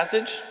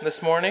Passage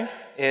this morning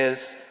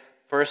is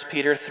 1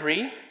 Peter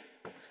 3,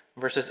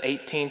 verses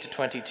 18 to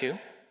 22.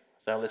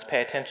 So let's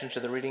pay attention to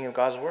the reading of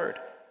God's word.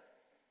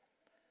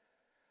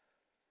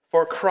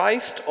 For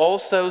Christ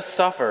also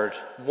suffered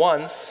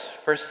once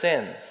for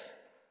sins,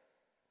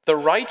 the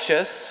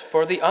righteous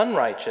for the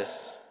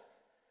unrighteous,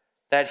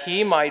 that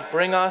he might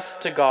bring us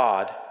to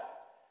God,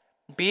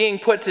 being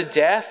put to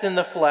death in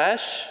the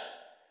flesh,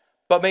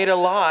 but made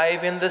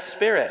alive in the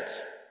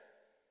Spirit,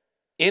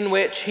 in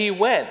which he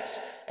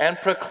went and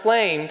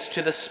proclaimed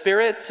to the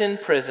spirits in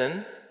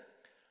prison,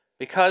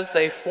 because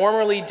they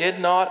formerly did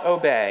not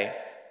obey,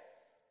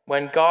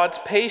 when God's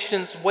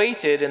patience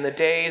waited in the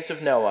days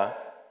of Noah,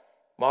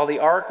 while the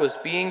ark was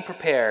being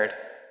prepared,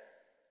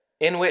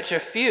 in which a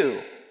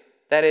few,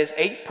 that is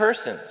 8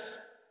 persons,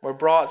 were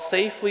brought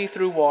safely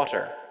through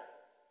water.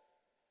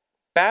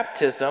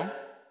 Baptism,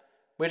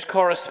 which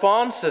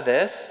corresponds to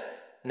this,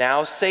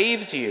 now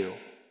saves you,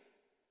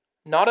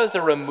 not as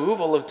a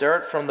removal of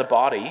dirt from the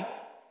body,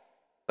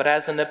 but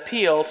as an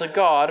appeal to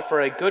God for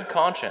a good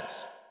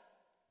conscience,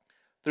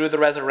 through the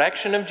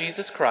resurrection of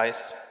Jesus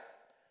Christ,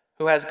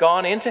 who has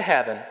gone into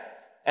heaven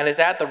and is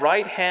at the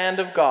right hand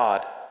of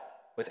God,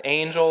 with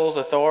angels,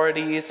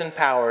 authorities, and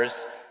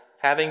powers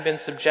having been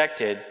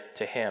subjected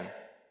to him.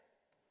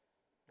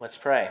 Let's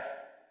pray.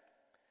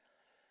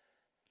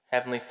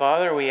 Heavenly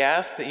Father, we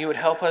ask that you would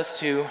help us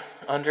to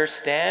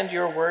understand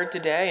your word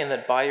today, and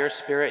that by your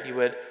Spirit you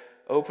would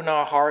open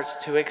our hearts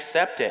to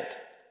accept it,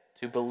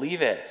 to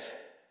believe it,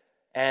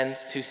 and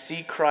to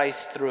see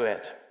Christ through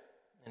it.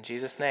 In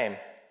Jesus' name,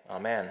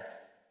 amen.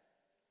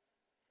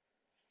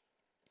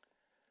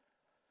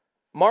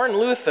 Martin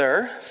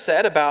Luther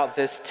said about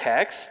this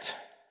text,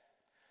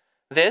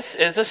 "This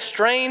is a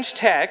strange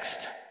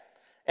text,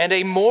 and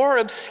a more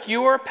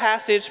obscure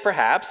passage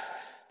perhaps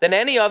than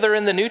any other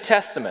in the New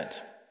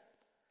Testament.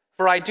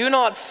 For I do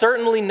not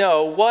certainly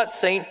know what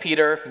St.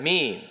 Peter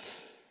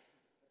means."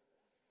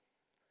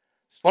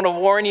 Just want to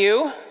warn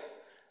you,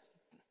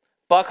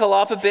 buckle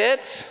up a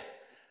bit,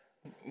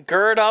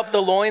 gird up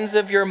the loins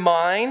of your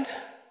mind.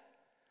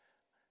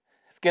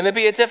 It's going to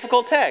be a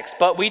difficult text,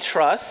 but we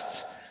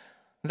trust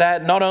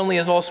that not only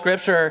is all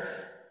Scripture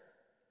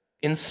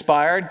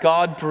inspired,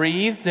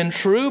 God-breathed, and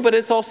true, but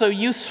it's also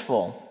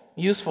useful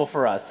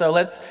for us. So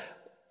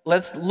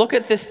let's look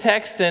at this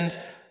text and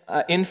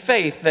in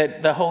faith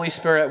that the Holy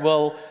Spirit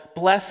will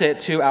bless it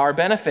to our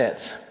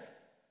benefit.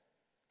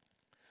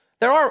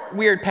 There are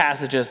weird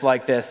passages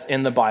like this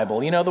in the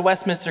Bible. You know, the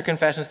Westminster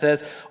Confession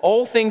says,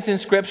 all things in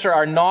Scripture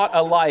are not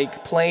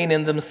alike plain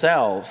in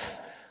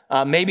themselves.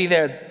 Maybe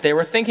they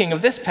were thinking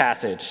of this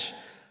passage.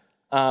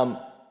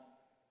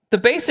 The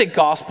basic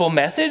gospel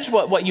message,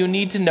 what you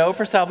need to know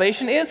for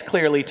salvation, is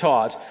clearly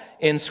taught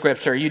in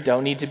Scripture. You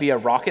don't need to be a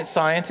rocket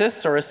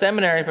scientist or a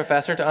seminary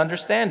professor to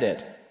understand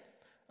it.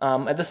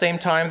 At the same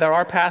time, there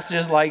are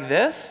passages like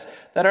this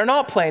that are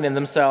not plain in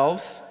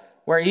themselves,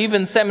 where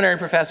even seminary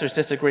professors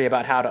disagree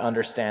about how to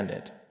understand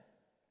it.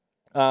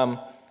 But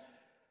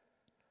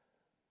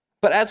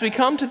as we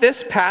come to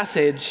this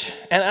passage,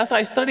 and as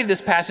I studied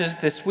this passage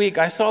this week,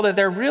 I saw that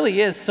there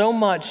really is so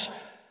much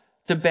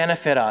to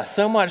benefit us,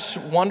 so much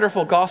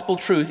wonderful gospel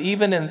truth,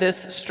 even in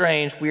this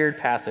strange, weird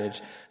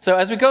passage. So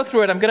as we go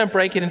through it, I'm going to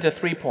break it into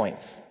 3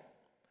 points.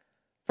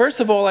 First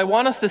of all, I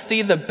want us to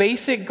see the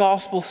basic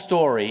gospel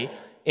story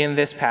in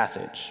this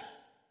passage.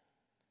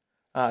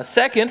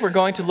 Second, we're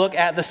going to look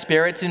at the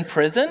spirits in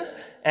prison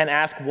and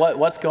ask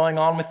what's going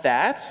on with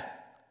that.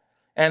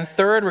 And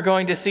third, we're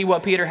going to see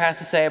what Peter has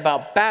to say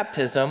about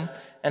baptism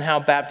and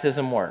how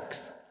baptism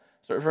works.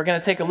 So if we're going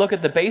to take a look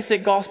at the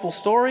basic gospel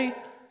story,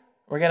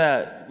 we're going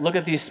to look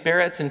at these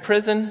spirits in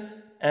prison,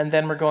 and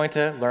then we're going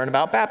to learn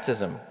about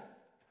baptism.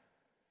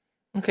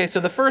 Okay, so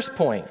the first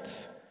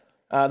point,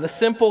 the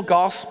simple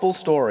gospel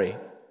story.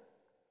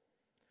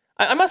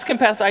 I must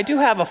confess, I do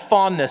have a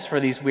fondness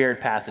for these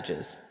weird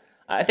passages.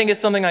 I think it's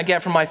something I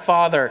get from my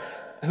father,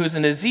 who's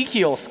an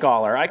Ezekiel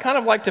scholar. I kind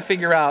of like to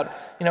figure out,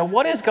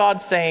 what is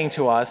God saying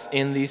to us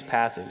in these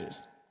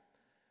passages?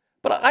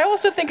 But I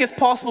also think it's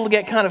possible to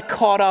get kind of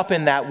caught up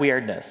in that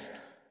weirdness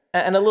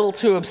and a little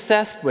too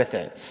obsessed with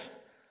it.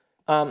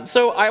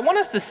 So I want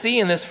us to see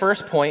in this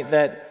first point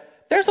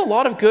that there's a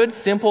lot of good,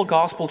 simple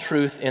gospel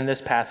truth in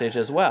this passage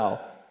as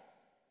well.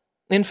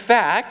 In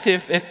fact,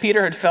 if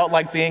Peter had felt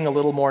like being a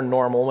little more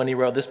normal when he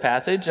wrote this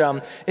passage,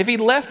 if he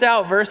left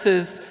out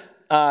verses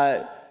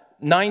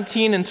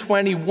 19 and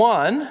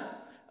 21,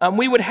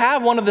 we would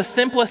have one of the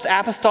simplest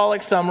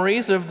apostolic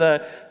summaries of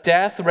the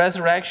death,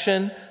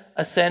 resurrection,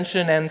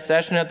 ascension, and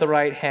session at the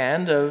right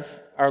hand of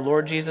our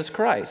Lord Jesus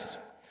Christ.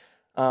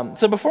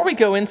 So before we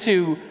go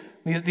into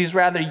these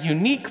rather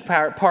unique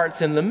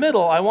parts in the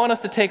middle, I want us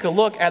to take a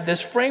look at this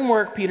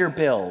framework Peter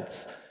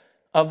builds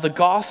of the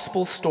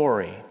gospel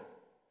story.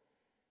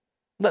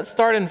 Let's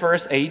start in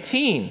verse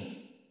 18.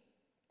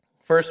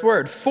 First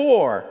word,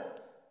 for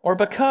or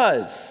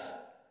because.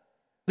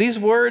 These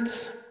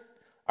words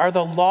are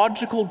the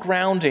logical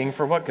grounding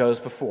for what goes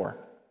before.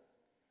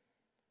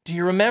 Do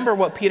you remember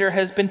what Peter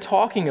has been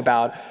talking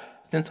about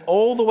since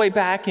all the way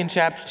back in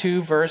chapter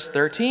 2, verse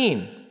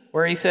 13?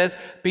 where he says,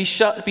 be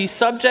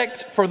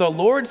subject for the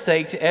Lord's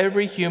sake to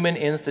every human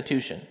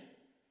institution.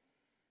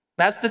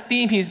 That's the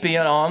theme he's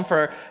been on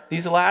for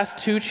these last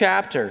 2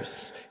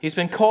 chapters. He's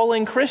been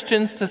calling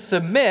Christians to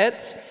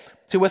submit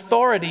to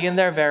authority in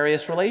their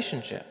various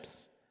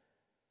relationships.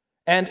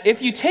 And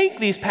if you take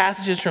these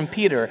passages from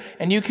Peter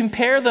and you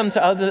compare them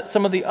to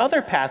some of the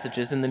other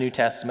passages in the New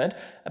Testament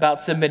about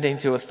submitting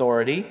to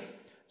authority,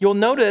 you'll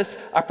notice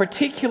a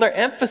particular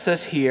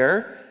emphasis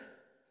here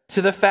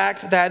to the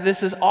fact that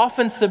this is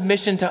often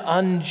submission to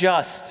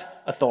unjust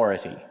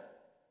authority.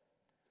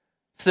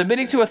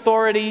 Submitting to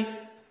authority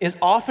is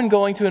often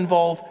going to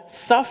involve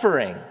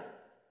suffering,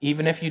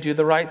 even if you do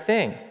the right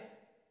thing.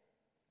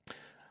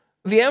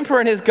 The emperor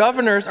and his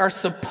governors are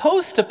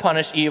supposed to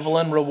punish evil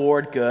and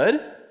reward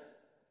good,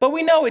 but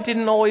we know it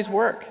didn't always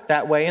work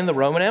that way in the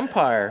Roman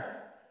Empire.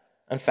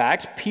 In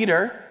fact,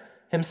 Peter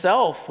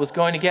himself was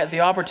going to get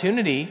the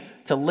opportunity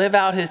to live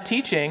out his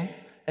teaching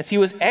as he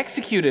was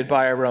executed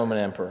by a Roman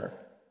emperor.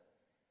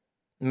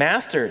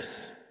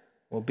 Masters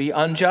will be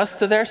unjust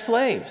to their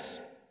slaves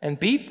and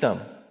beat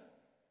them.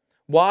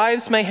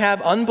 Wives may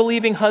have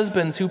unbelieving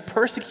husbands who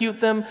persecute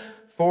them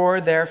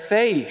for their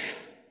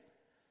faith.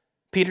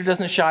 Peter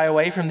doesn't shy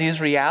away from these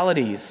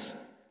realities.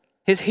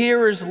 His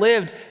hearers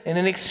lived in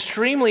an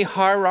extremely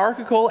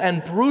hierarchical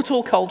and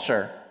brutal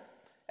culture,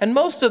 and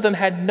most of them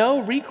had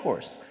no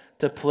recourse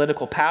to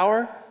political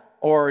power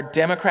or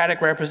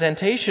democratic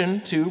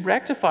representation to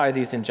rectify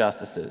these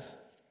injustices.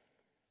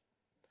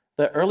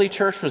 The early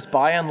church was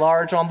by and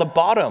large on the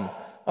bottom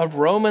of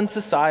Roman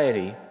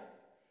society.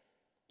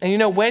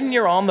 And when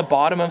you're on the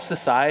bottom of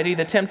society,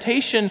 the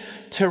temptation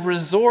to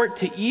resort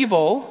to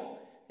evil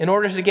in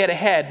order to get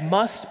ahead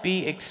must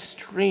be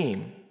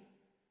extreme.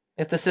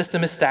 If the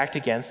system is stacked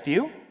against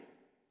you,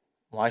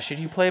 why should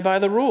you play by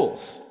the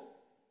rules?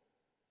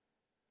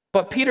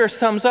 But Peter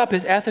sums up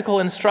his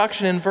ethical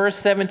instruction in verse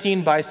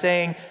 17 by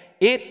saying,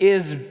 it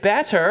is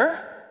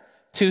better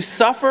to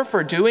suffer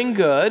for doing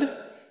good,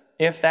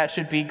 if that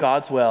should be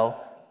God's will,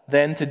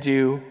 than to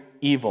do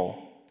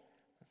evil.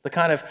 It's the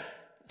kind of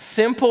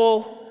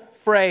simple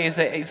phrase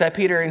that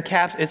Peter is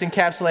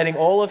encapsulating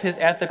all of his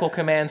ethical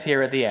commands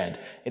here at the end.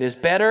 It is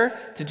better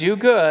to do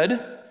good,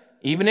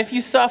 even if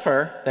you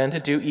suffer, than to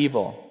do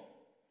evil.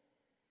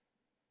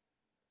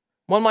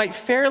 One might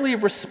fairly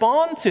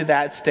respond to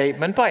that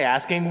statement by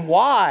asking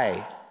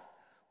why.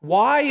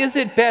 Why is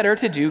it better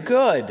to do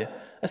good,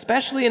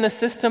 especially in a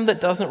system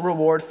that doesn't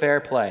reward fair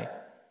play?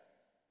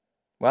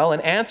 Well,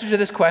 in answer to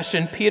this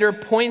question, Peter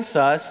points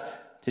us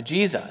to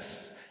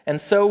Jesus. And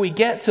so we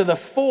get to the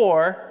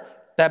 4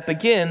 that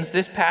begins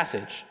this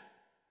passage.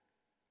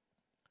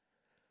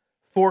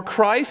 For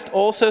Christ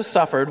also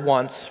suffered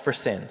once for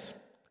sins.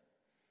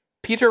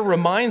 Peter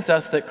reminds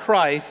us that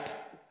Christ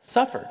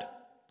suffered.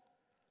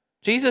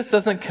 Jesus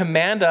doesn't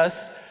command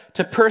us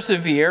to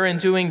persevere in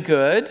doing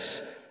good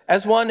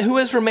as one who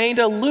has remained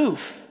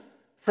aloof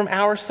from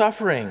our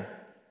suffering.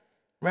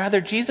 Rather,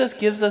 Jesus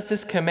gives us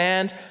this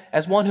command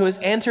as one who has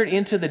entered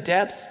into the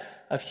depths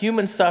of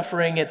human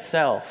suffering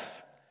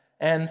itself,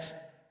 and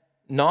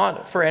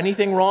not for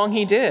anything wrong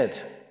he did.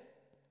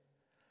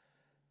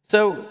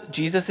 So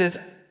Jesus is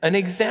an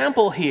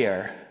example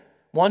here,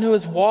 one who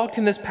has walked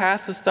in this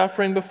path of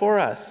suffering before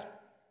us.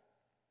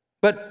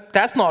 But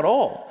that's not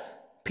all.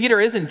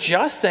 Peter isn't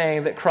just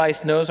saying that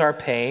Christ knows our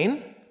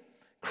pain.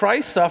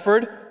 Christ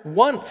suffered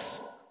once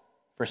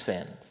for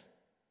sins.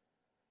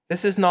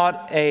 This is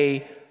not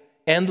a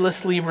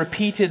endlessly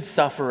repeated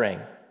suffering.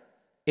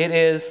 It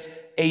is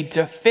a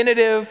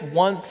definitive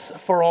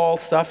once-for-all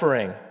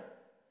suffering.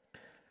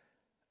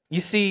 You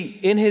see,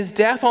 in his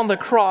death on the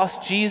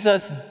cross,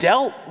 Jesus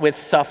dealt with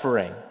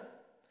suffering.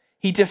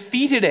 He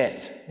defeated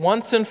it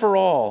once and for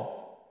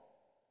all.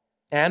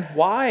 And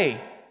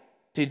why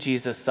did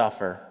Jesus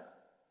suffer?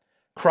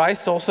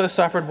 Christ also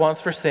suffered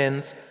once for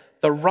sins,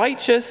 the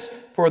righteous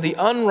for the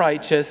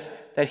unrighteous,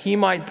 that he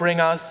might bring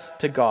us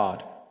to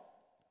God.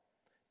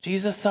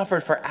 Jesus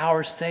suffered for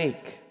our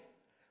sake,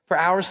 for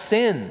our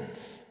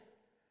sins.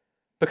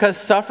 Because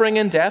suffering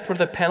and death were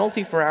the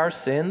penalty for our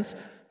sins,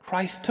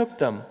 Christ took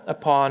them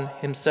upon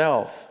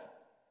himself.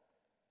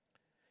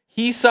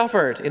 He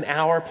suffered in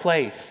our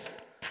place,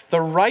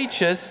 the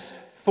righteous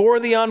for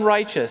the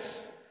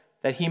unrighteous,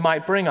 that he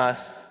might bring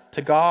us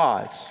to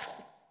God.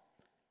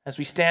 As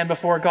we stand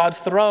before God's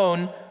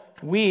throne,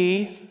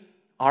 we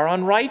are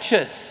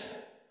unrighteous.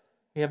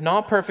 We have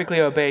not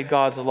perfectly obeyed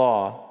God's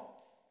law.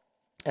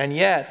 And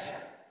yet,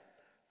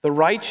 the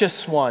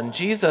righteous one,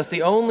 Jesus,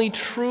 the only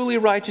truly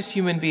righteous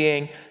human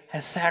being,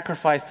 has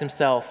sacrificed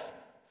himself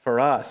for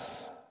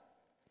us.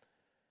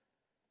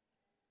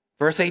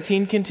 Verse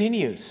 18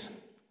 continues,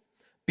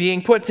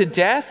 being put to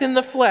death in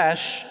the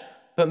flesh,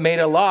 but made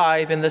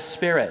alive in the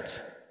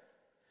Spirit.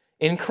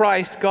 In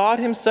Christ, God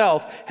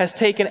himself has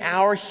taken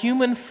our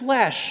human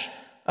flesh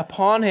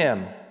upon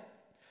him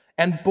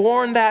and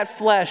borne that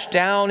flesh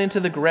down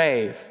into the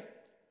grave.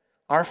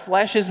 Our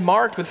flesh is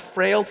marked with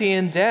frailty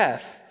and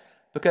death,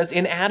 because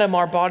in Adam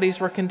our bodies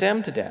were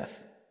condemned to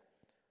death.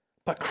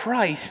 But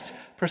Christ,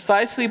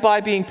 precisely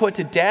by being put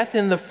to death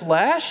in the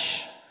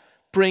flesh,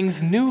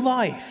 brings new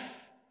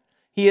life.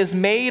 He is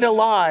made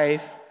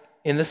alive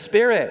in the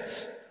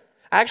Spirit.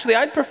 Actually,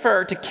 I'd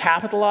prefer to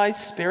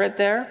capitalize Spirit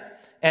there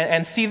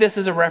and see this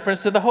as a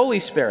reference to the Holy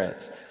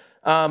Spirit,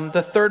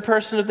 the third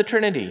person of the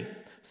Trinity.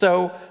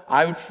 So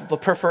I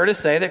would prefer to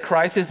say that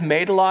Christ is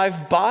made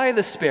alive by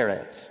the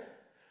Spirit.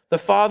 The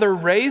Father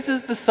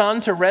raises the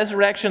Son to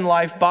resurrection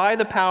life by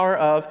the power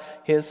of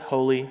his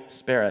Holy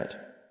Spirit.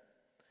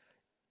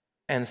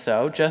 And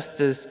so, just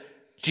as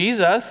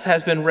Jesus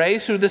has been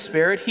raised through the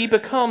Spirit, he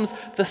becomes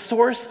the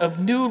source of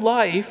new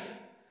life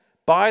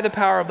by the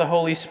power of the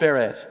Holy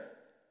Spirit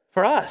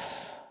for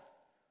us.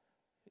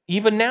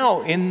 Even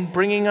now, in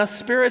bringing us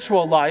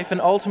spiritual life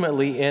and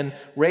ultimately in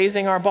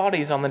raising our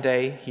bodies on the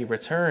day he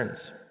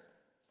returns.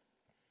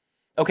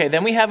 Okay,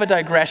 then we have a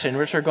digression,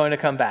 which we're going to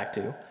come back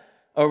to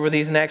over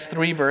these next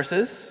 3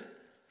 verses.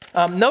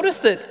 Notice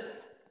that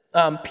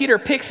Peter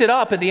picks it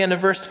up at the end of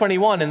verse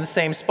 21 in the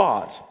same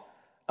spot.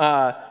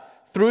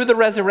 Through the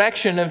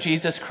resurrection of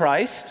Jesus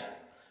Christ,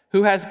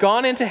 who has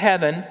gone into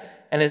heaven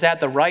and is at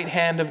the right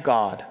hand of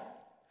God.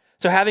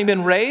 So having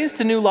been raised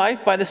to new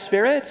life by the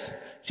Spirit,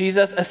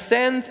 Jesus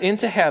ascends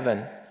into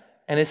heaven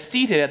and is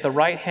seated at the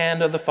right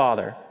hand of the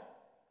Father.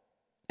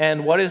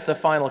 And what is the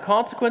final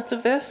consequence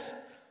of this?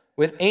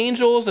 With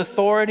angels,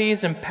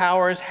 authorities, and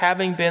powers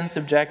having been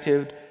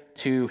subjected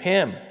to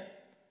him.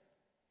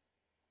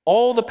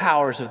 All the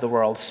powers of the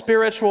world,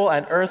 spiritual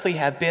and earthly,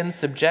 have been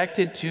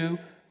subjected to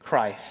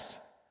Christ.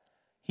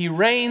 He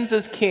reigns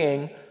as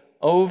king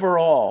over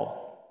all.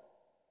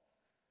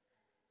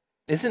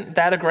 Isn't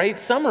that a great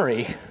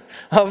summary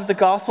of the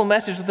gospel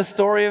message of the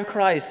story of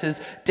Christ,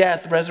 his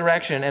death,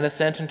 resurrection, and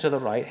ascension to the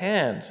right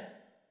hand?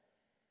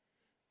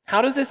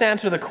 How does this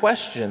answer the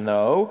question,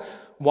 though,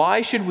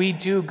 why should we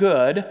do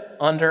good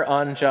under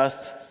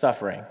unjust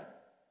suffering?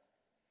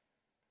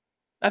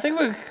 I think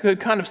we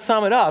could kind of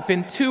sum it up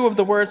in 2 of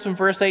the words from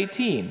verse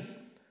 18.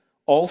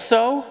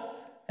 Also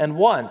and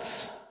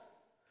once.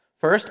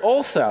 First,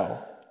 also.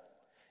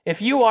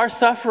 If you are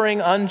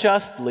suffering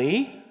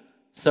unjustly,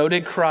 so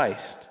did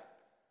Christ.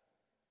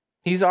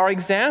 He's our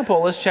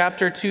example, as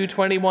chapter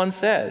 2:21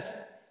 says.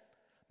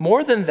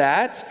 More than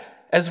that,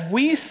 as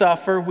we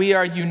suffer, we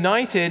are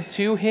united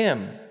to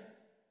him.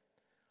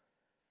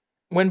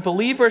 When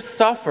believers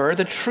suffer,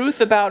 the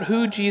truth about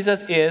who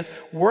Jesus is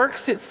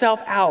works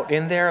itself out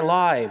in their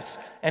lives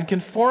and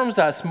conforms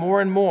us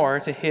more and more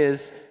to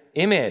his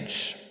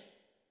image.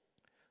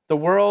 The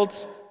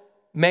world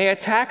may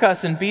attack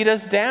us and beat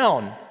us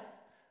down,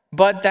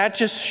 but that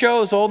just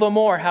shows all the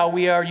more how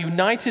we are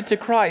united to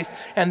Christ,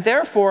 and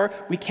therefore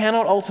we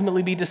cannot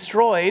ultimately be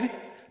destroyed,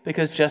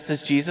 because just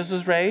as Jesus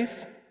was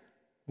raised,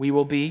 we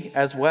will be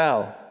as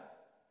well.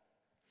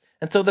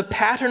 And so the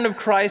pattern of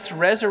Christ's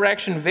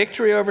resurrection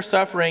victory over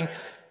suffering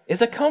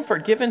is a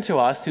comfort given to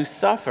us who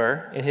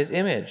suffer in his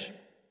image.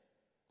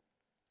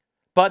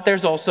 But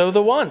there's also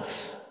the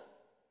once.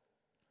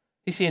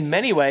 You see, in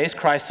many ways,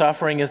 Christ's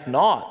suffering is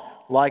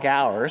not like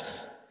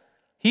ours.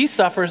 He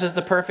suffers as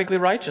the perfectly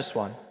righteous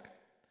one.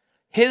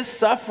 His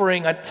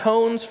suffering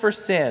atones for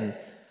sin,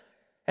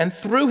 and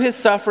through his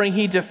suffering,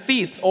 he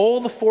defeats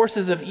all the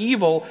forces of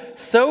evil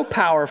so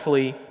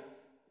powerfully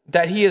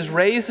that he is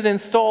raised and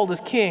installed as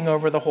king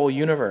over the whole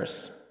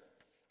universe.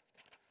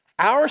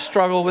 Our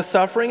struggle with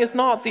suffering is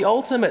not the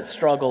ultimate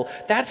struggle.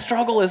 That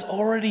struggle is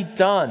already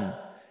done.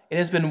 It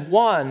has been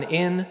won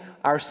in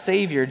our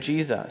Savior,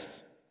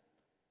 Jesus.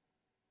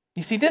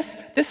 You see, this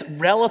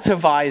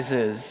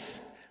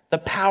relativizes the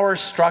power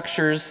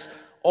structures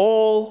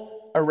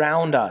all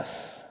around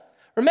us.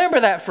 Remember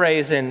that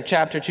phrase in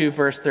chapter 2,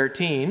 verse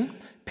 13?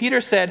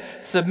 Peter said,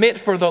 "Submit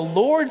for the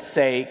Lord's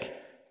sake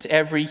to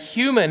every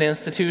human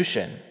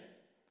institution."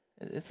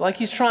 It's like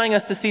he's trying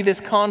us to see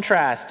this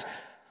contrast.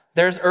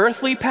 There's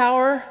earthly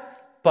power,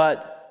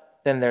 but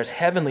then there's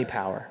heavenly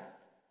power.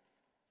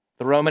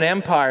 The Roman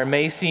Empire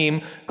may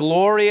seem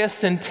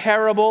glorious and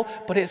terrible,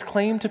 but its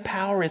claim to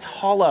power is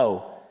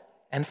hollow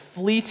and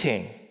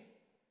fleeting.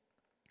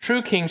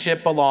 True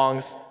kingship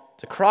belongs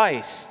to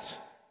Christ.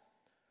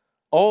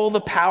 All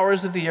the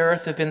powers of the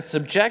earth have been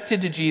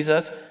subjected to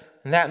Jesus,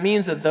 and that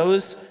means that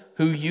those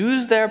who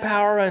use their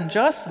power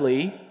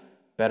unjustly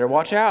better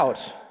watch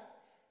out.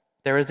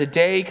 There is a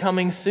day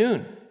coming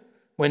soon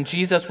when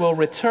Jesus will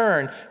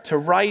return to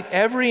right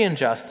every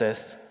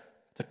injustice,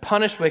 to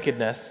punish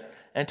wickedness,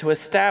 and to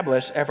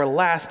establish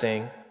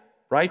everlasting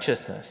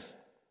righteousness.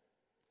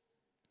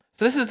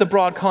 So this is the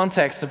broad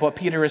context of what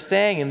Peter is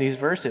saying in these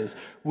verses.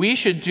 We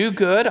should do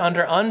good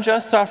under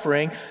unjust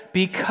suffering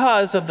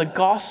because of the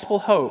gospel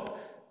hope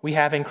we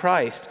have in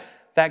Christ,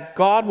 that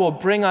God will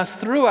bring us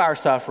through our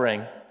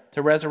suffering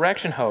to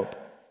resurrection hope,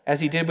 as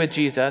he did with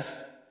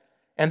Jesus,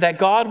 and that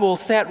God will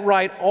set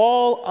right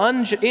all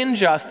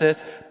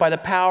injustice by the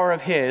power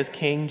of his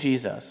King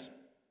Jesus.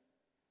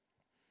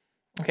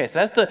 Okay, so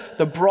that's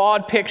the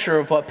broad picture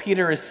of what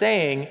Peter is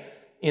saying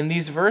in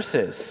these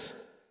verses.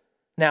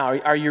 Now,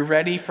 are you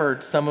ready for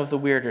some of the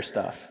weirder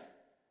stuff?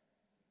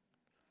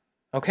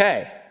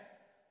 Okay.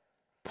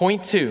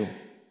 Point 2,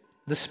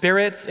 the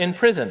spirits in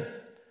prison.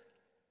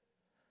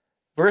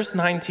 Verse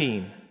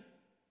 19.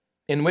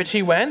 in which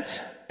he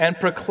went and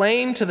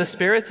proclaimed to the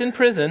spirits in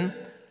prison,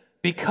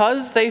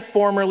 because they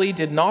formerly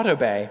did not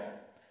obey,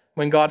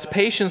 when God's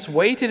patience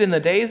waited in the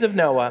days of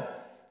Noah,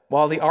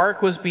 while the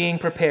ark was being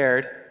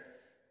prepared,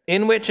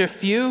 in which a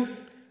few,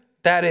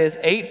 that is,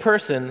 8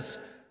 persons,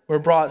 were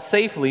brought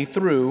safely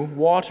through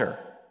water.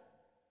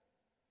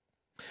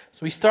 So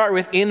we start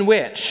with in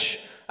which.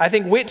 I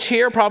think which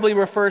here probably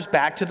refers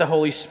back to the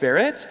Holy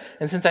Spirit.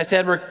 And since I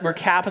said we're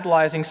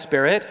capitalizing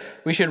Spirit,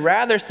 we should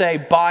rather say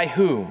by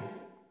whom.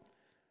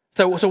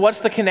 So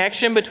what's the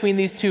connection between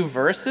these two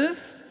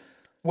verses?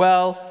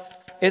 Well,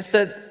 it's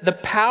the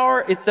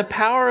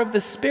power of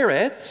the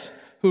Spirit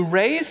who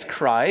raised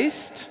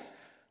Christ.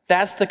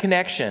 That's the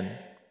connection.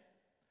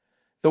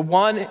 The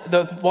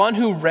one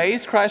who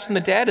raised Christ from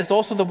the dead is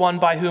also the one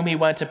by whom he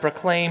went and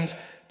proclaimed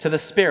to the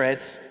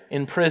spirits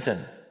in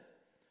prison.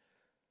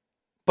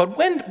 But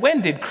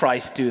when did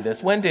Christ do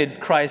this? When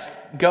did Christ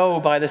go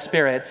by the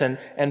spirits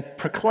and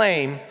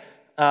proclaim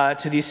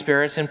to these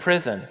spirits in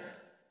prison?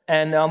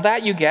 And on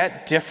that you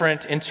get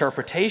different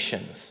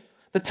interpretations.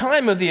 The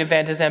time of the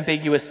event is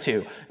ambiguous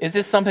too. Is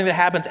this something that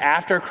happens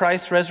after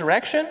Christ's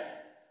resurrection?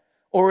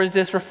 Or is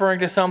this referring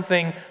to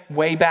something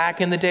way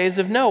back in the days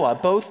of Noah?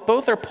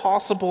 Both are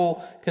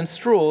possible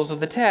construals of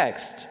the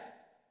text.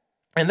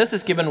 And this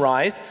has given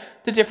rise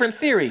to different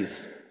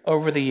theories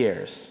over the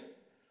years.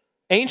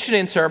 Ancient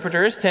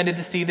interpreters tended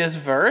to see this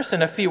verse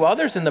and a few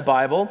others in the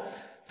Bible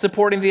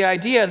supporting the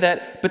idea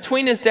that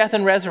between his death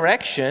and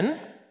resurrection,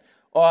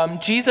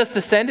 Jesus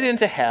descended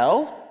into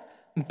hell,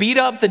 beat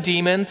up the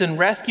demons, and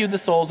rescued the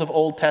souls of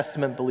Old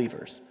Testament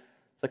believers.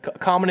 It's a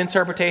common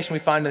interpretation we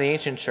find in the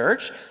ancient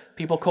church.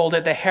 People called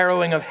it the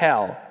harrowing of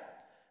hell.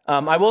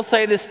 I will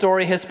say this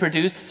story has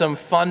produced some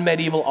fun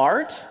medieval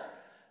art.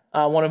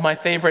 One of my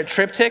favorite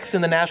triptychs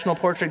in the National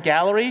Portrait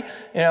Gallery,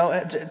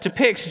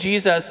 depicts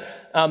Jesus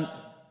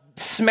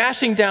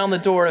smashing down the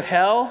door of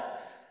hell,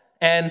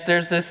 and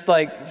there's this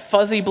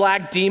fuzzy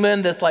black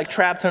demon that's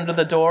trapped under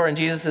the door, and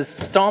Jesus is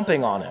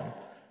stomping on him.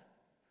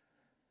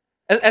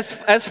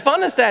 As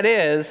fun as that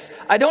is,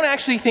 I don't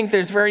actually think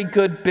there's very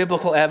good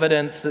biblical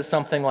evidence that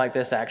something like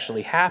this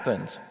actually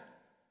happened.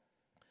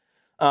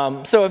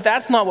 So if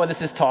that's not what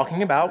this is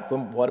talking about,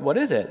 then what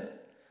is it?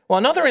 Well,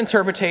 another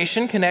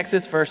interpretation connects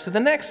this verse to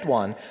the next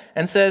one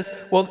and says,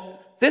 well,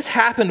 this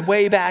happened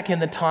way back in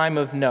the time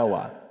of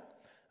Noah.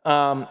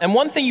 And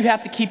one thing you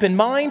have to keep in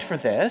mind for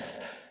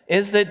this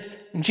is that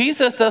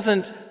Jesus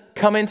doesn't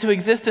come into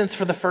existence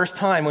for the first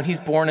time when he's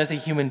born as a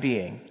human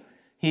being.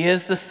 He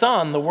is the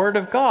Son, the Word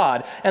of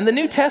God. And the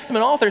New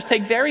Testament authors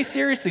take very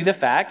seriously the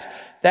fact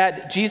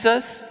that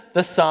Jesus,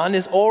 the Son,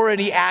 is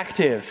already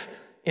active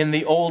in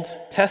the Old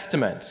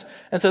Testament.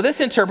 And so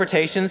this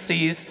interpretation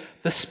sees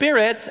the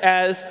spirits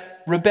as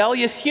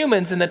rebellious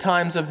humans in the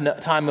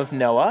time of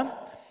Noah,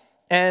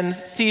 and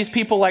sees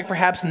people like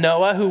perhaps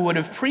Noah, who would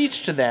have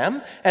preached to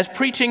them, as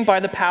preaching by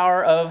the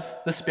power of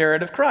the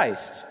Spirit of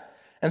Christ.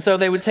 And so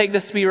they would take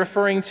this to be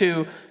referring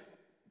to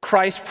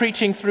Christ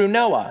preaching through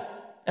Noah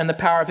and the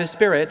power of his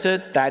Spirit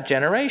to that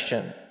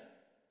generation.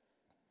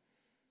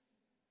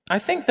 I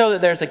think, though, that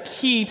there's a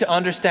key to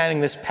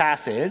understanding this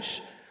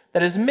passage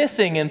that is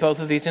missing in both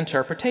of these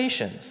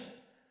interpretations.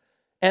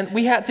 And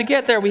to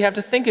get there, we have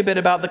to think a bit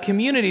about the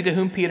community to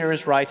whom Peter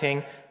is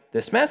writing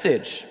this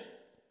message.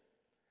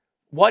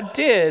 What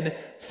did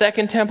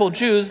Second Temple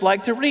Jews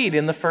like to read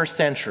in the first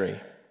century?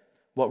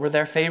 What were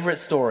their favorite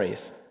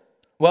stories?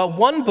 Well,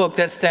 one book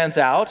that stands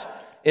out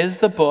is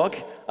the book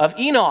of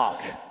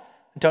Enoch.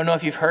 I don't know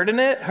if you've heard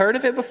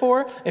of it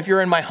before. If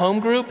you're in my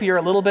home group, you're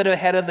a little bit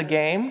ahead of the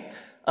game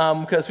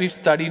because we've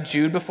studied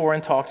Jude before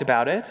and talked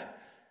about it.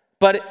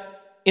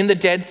 But in the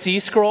Dead Sea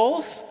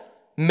Scrolls,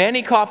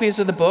 many copies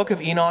of the book of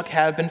Enoch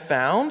have been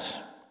found.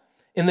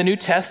 In the New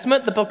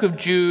Testament, the book of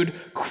Jude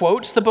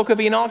quotes the book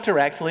of Enoch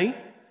directly,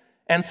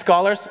 and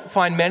scholars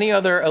find many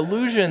other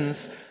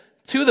allusions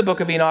to the book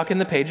of Enoch in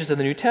the pages of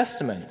the New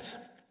Testament.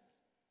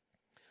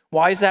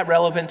 Why is that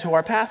relevant to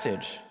our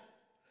passage?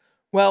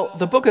 Well,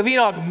 the book of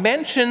Enoch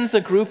mentions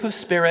a group of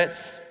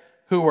spirits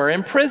who were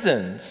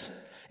imprisoned.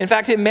 In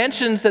fact, it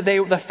mentions that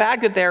the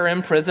fact that they're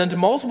imprisoned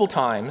multiple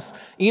times.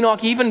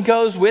 Enoch even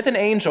goes with an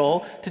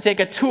angel to take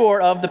a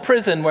tour of the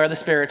prison where the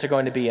spirits are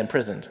going to be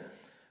imprisoned.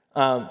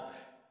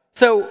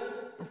 So,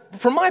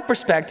 from my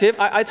perspective,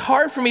 it's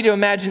hard for me to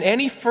imagine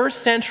any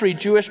first century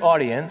Jewish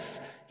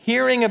audience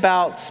hearing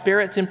about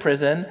spirits in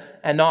prison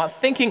and not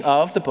thinking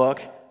of the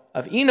book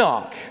of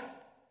Enoch.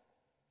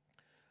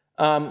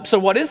 So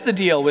what is the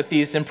deal with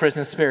these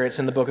imprisoned spirits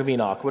in the book of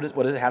Enoch? What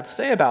does it have to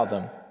say about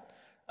them?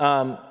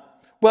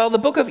 Well, the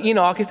book of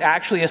Enoch is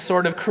actually a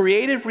sort of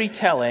creative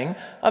retelling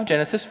of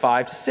Genesis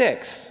 5 to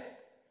 6.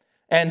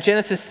 And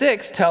Genesis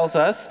 6 tells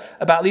us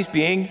about these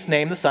beings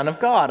named the sons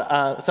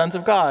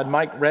of God.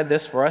 Mike read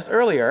this for us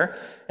earlier.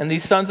 And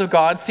these sons of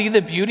God see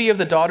the beauty of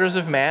the daughters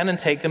of man and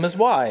take them as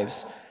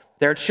wives.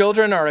 Their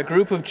children are a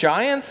group of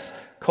giants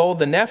called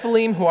the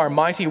Nephilim, who are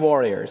mighty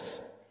warriors.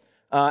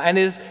 And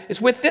it's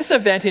with this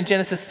event in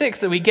Genesis 6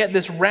 that we get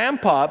this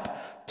ramp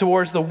up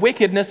towards the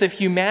wickedness of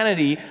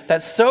humanity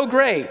that's so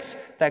great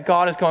that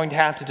God is going to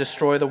have to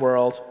destroy the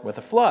world with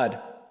a flood.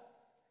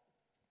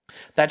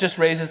 That just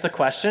raises the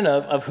question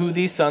of who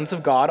these sons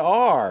of God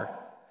are.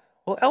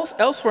 Well,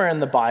 elsewhere in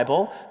the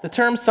Bible, the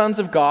term sons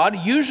of God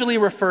usually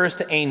refers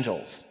to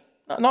angels.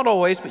 Not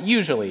always, but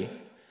usually.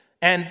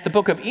 And the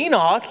book of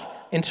Enoch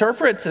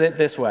interprets it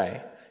this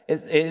way.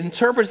 It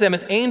interprets them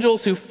as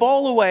angels who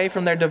fall away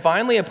from their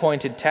divinely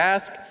appointed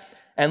task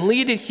and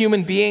lead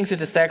human beings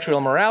into sexual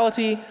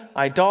immorality,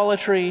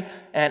 idolatry,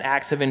 and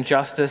acts of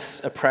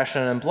injustice,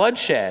 oppression, and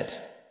bloodshed.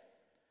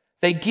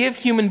 They give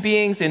human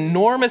beings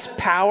enormous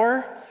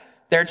power.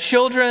 Their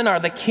children are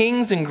the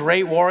kings and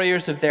great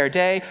warriors of their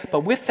day,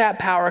 but with that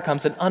power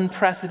comes an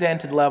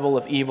unprecedented level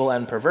of evil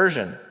and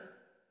perversion.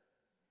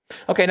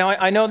 Okay, now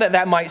I know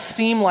that might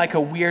seem like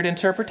a weird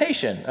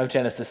interpretation of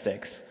Genesis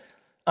 6.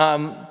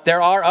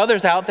 There are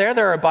others out there,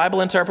 there are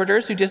Bible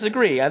interpreters who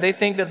disagree. They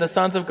think that the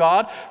sons of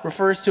God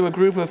refers to a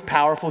group of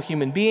powerful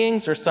human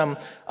beings or some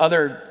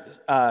other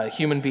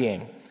human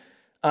being.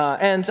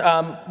 And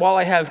while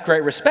I have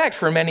great respect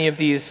for many of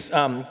these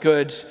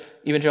good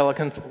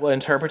evangelical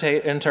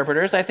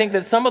interpreters, I think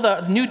that some of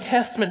the New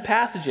Testament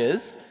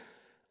passages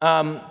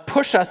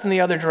push us in the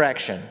other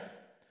direction.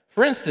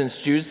 For instance,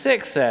 Jude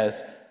 6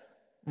 says,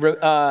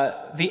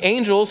 the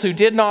angels who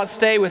did not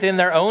stay within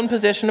their own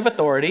position of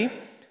authority,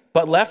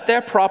 but left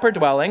their proper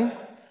dwelling,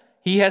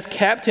 he has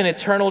kept in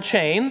eternal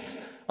chains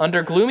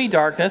under gloomy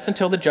darkness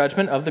until the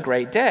judgment of the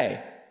great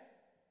day.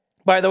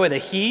 By the way, the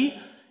he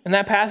in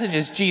that passage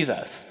is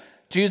Jesus.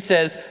 Jude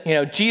says,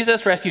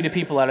 Jesus rescued the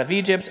people out of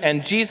Egypt,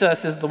 and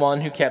Jesus is the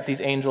one who kept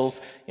these angels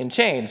in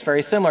chains.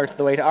 Very similar to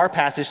the way our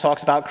passage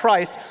talks about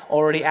Christ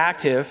already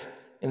active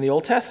in the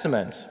Old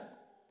Testament.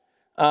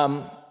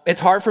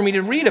 It's hard for me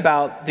to read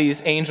about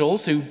these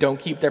angels who don't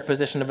keep their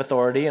position of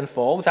authority in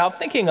full without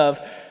thinking of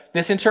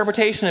this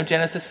interpretation of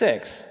Genesis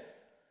 6.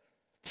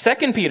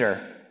 2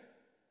 Peter,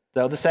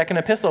 though the second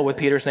epistle with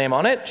Peter's name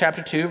on it,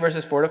 chapter 2,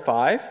 verses 4 to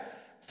 5,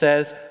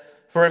 says,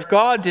 "For if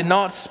God did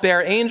not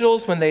spare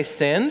angels when they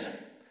sinned,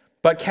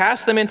 but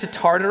cast them into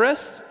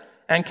Tartarus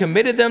and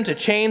committed them to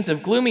chains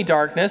of gloomy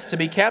darkness to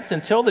be kept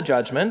until the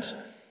judgment,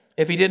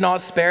 if he did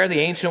not spare the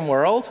ancient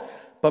world,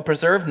 but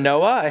preserved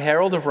Noah, a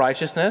herald of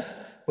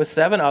righteousness, with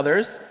 7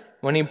 others,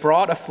 when he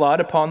brought a flood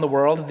upon the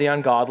world of the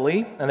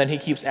ungodly," and then he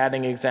keeps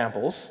adding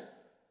examples.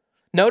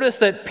 Notice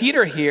that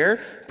Peter here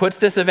puts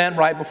this event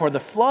right before the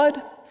flood.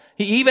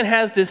 He even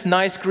has this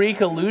nice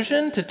Greek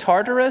allusion to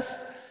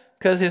Tartarus,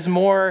 because his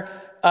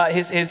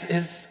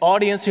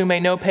audience who may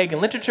know pagan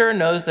literature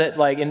knows that,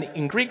 like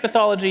in Greek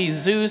mythology,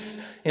 Zeus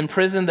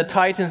imprisoned the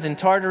Titans in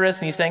Tartarus,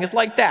 and he's saying it's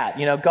like that.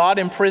 God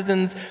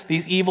imprisons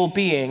these evil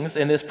beings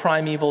in this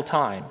primeval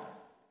time.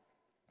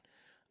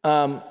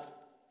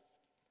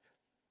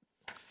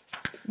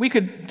 We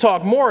could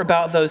talk more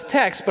about those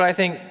texts, but I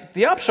think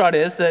the upshot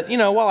is that,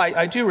 while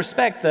I do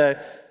respect the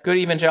good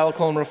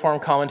evangelical and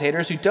Reformed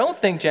commentators who don't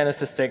think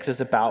Genesis 6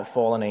 is about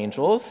fallen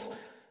angels,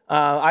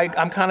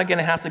 I'm kind of going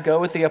to have to go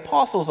with the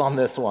apostles on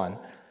this one.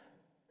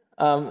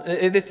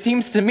 It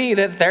seems to me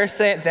that they're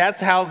saying that's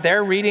how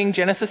they're reading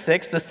Genesis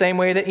 6, the same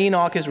way that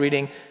Enoch is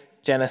reading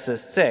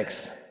Genesis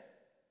 6.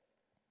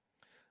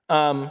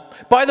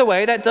 By the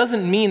way, that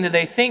doesn't mean that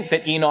they think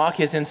that Enoch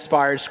is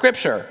inspired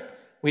scripture.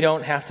 We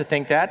don't have to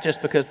think that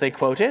just because they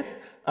quote it.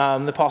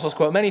 The apostles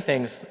quote many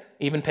things,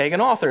 even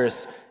pagan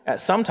authors.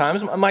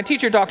 Sometimes, my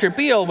teacher, Dr.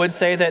 Beale, would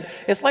say that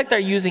it's like they're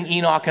using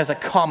Enoch as a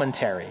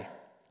commentary.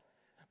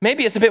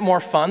 Maybe it's a bit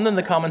more fun than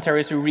the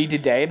commentaries we read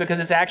today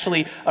because it's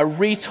actually a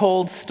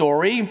retold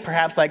story,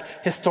 perhaps like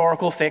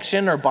historical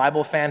fiction or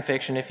Bible fan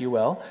fiction, if you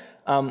will.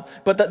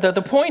 But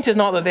the point is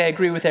not that they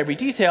agree with every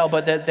detail,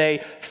 but that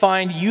they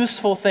find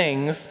useful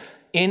things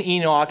in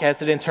Enoch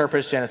as it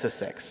interprets Genesis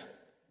 6.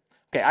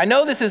 Okay, I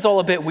know this is all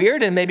a bit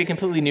weird and maybe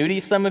completely new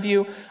to some of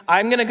you.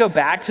 I'm going to go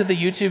back to the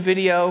YouTube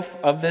video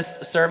of this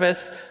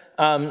service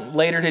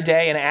later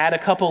today and add a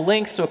couple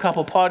links to a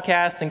couple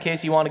podcasts in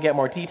case you want to get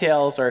more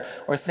details or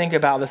think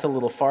about this a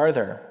little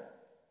farther.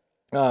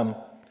 But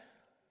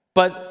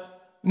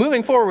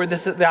moving forward,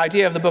 the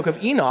idea of the book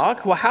of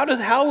Enoch, well,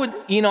 how would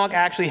Enoch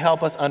actually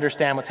help us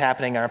understand what's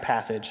happening in our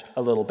passage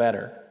a little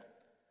better?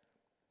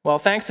 Well,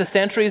 thanks to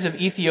centuries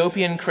of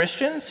Ethiopian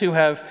Christians who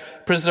have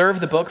preserved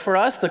the book for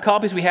us, the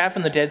copies we have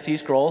from the Dead Sea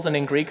Scrolls and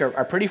in Greek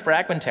are pretty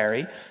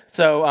fragmentary.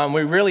 So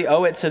we really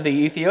owe it to the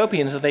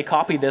Ethiopians that they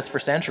copied this for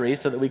centuries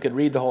so that we could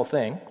read the whole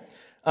thing.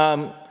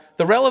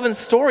 The relevant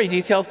story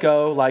details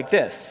go like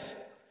this.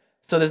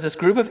 So there's this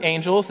group of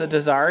angels that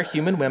desire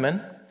human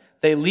women.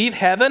 They leave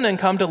heaven and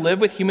come to live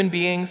with human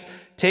beings,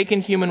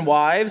 taking human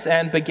wives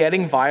and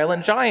begetting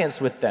violent giants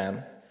with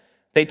them.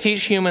 They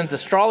teach humans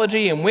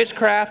astrology and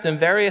witchcraft and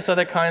various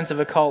other kinds of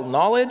occult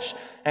knowledge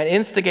and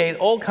instigate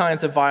all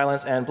kinds of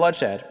violence and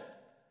bloodshed.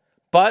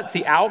 But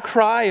the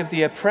outcry of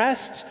the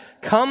oppressed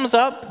comes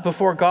up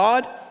before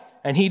God,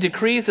 and he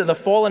decrees that the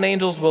fallen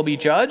angels will be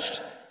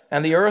judged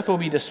and the earth will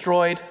be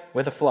destroyed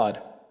with a flood.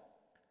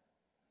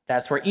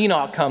 That's where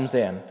Enoch comes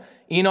in.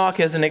 Enoch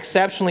is an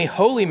exceptionally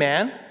holy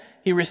man.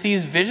 He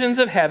receives visions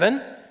of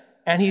heaven,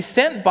 and he's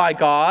sent by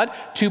God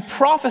to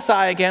prophesy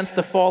against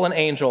the fallen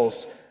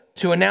angels,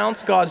 to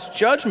announce God's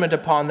judgment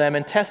upon them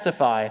and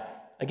testify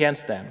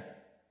against them.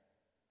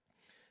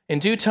 In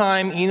due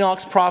time,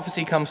 Enoch's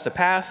prophecy comes to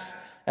pass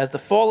as the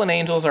fallen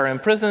angels are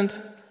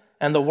imprisoned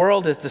and the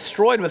world is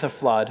destroyed with a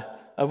flood,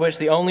 of which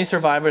the only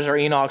survivors are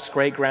Enoch's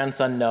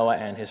great-grandson Noah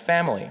and his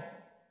family.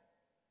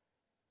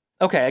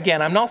 Okay,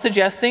 again, I'm not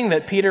suggesting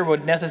that Peter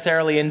would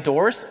necessarily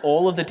endorse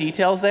all of the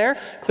details there.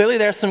 Clearly,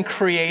 there's some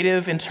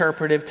creative,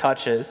 interpretive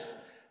touches.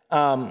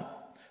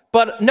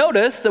 But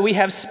notice that we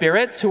have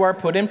spirits who are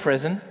put in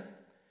prison,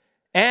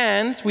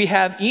 and we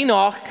have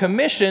Enoch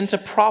commissioned to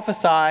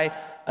prophesy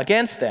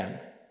against them.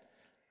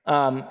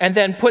 And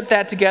then put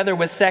that together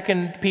with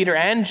 2 Peter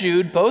and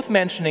Jude, both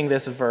mentioning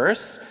this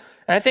verse.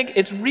 And I think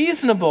it's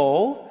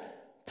reasonable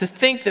to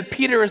think that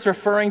Peter is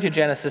referring to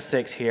Genesis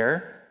 6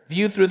 here,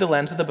 viewed through the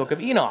lens of the book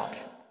of Enoch.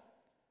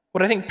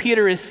 What I think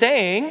Peter is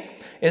saying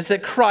is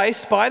that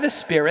Christ, by the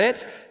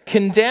Spirit,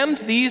 condemned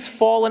these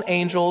fallen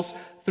angels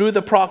through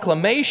the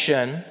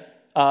proclamation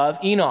of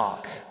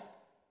Enoch.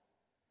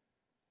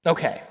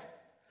 Okay.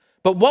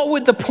 But what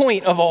would the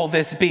point of all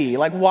this be?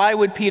 Like, why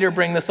would Peter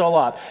bring this all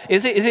up?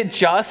 Is it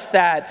just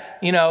that,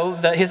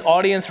 his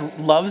audience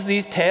loves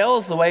these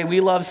tales the way we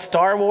love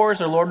Star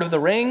Wars or Lord of the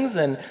Rings?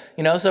 And,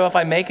 so if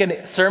I make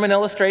a sermon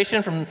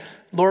illustration from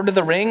Lord of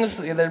the Rings,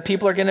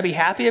 people are going to be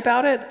happy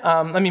about it?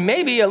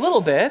 Maybe a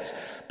little bit,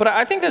 but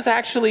I think there's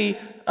actually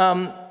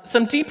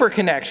some deeper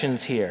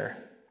connections here.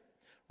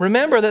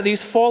 Remember that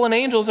these fallen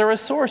angels are a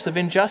source of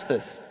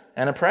injustice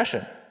and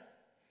oppression.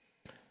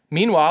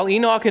 Meanwhile,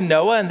 Enoch and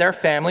Noah and their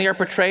family are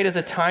portrayed as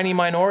a tiny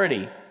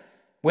minority,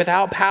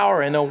 without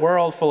power in a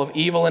world full of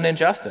evil and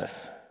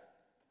injustice.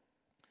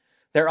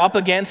 They're up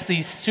against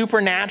these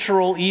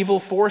supernatural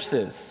evil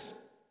forces.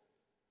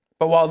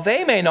 But while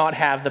they may not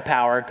have the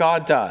power,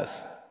 God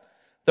does.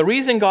 The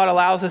reason God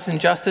allows this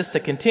injustice to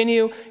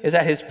continue is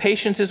that his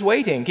patience is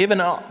waiting,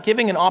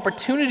 giving an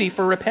opportunity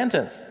for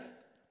repentance.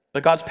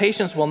 But God's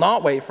patience will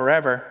not wait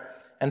forever.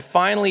 And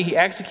finally, he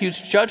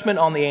executes judgment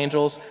on the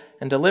angels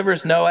and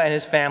delivers Noah and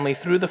his family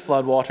through the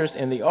floodwaters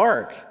in the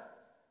ark.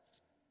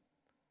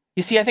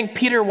 You see, I think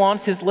Peter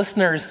wants his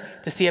listeners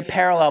to see a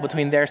parallel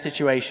between their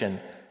situation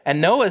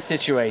and Noah's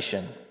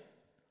situation.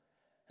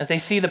 As they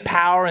see the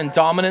power and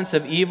dominance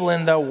of evil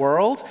in the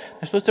world,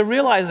 they're supposed to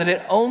realize that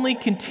it only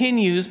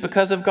continues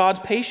because of God's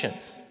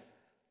patience.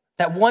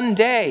 That one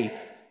day,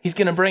 he's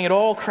going to bring it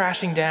all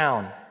crashing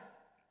down.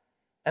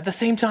 At the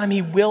same time,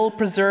 he will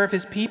preserve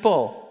his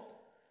people.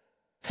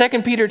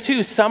 2 Peter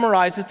 2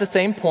 summarizes the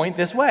same point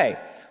this way.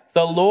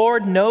 The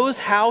Lord knows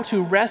how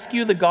to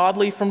rescue the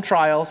godly from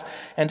trials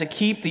and to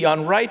keep the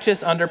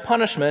unrighteous under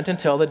punishment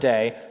until the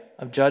day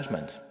of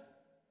judgment.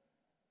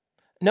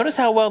 Notice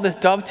how well this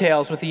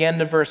dovetails with the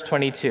end of verse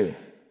 22,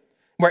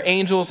 where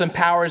angels and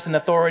powers and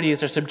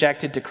authorities are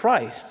subjected to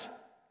Christ.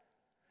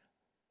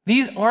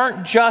 These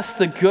aren't just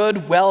the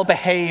good,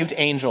 well-behaved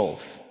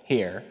angels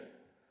here.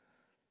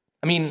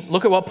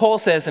 Look at what Paul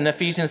says in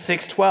Ephesians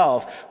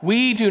 6:12.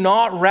 We do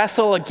not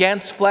wrestle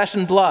against flesh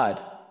and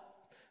blood,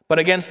 but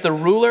against the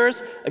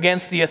rulers,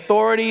 against the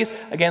authorities,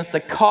 against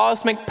the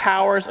cosmic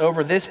powers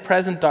over this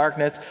present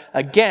darkness,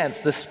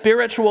 against the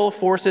spiritual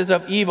forces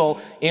of evil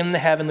in the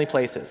heavenly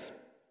places.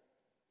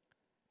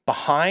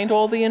 Behind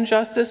all the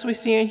injustice we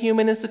see in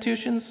human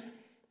institutions,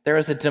 there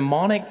is a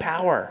demonic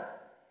power.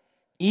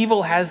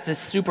 Evil has this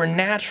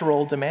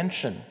supernatural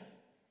dimension.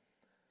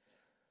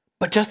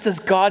 But just as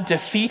God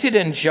defeated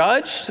and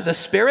judged the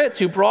spirits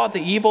who brought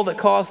the evil that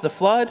caused the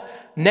flood,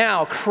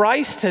 now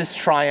Christ has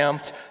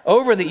triumphed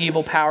over the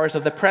evil powers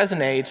of the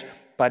present age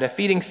by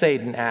defeating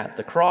Satan at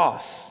the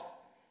cross.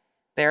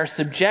 They are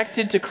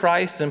subjected to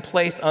Christ and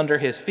placed under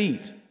his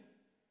feet.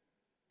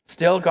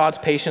 Still, God's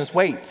patience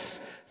waits,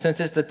 since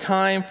it's the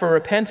time for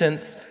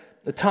repentance,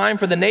 the time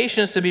for the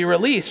nations to be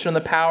released from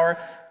the power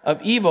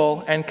of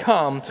evil and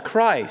come to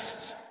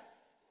Christ.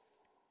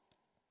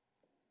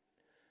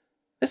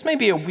 This may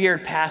be a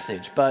weird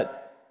passage,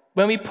 but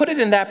when we put it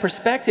in that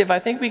perspective, I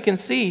think we can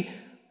see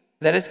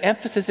that its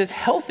emphasis is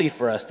healthy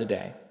for us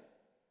today.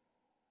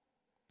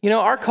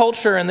 Our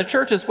culture and the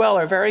church as well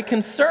are very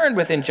concerned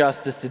with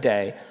injustice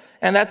today,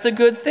 and that's a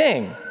good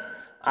thing.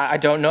 I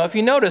don't know if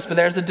you noticed, but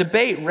there's a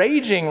debate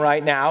raging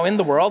right now in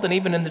the world and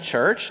even in the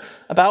church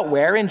about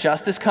where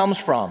injustice comes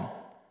from.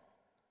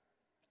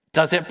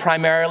 Does it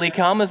primarily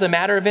come as a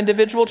matter of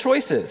individual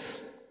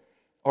choices?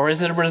 Or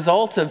is it a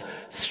result of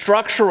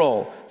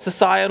structural,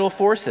 societal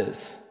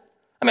forces?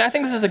 I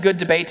think this is a good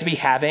debate to be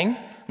having.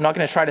 I'm not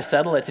going to try to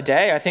settle it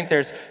today. I think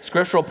there's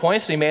scriptural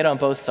points to be made on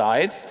both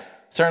sides.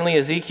 Certainly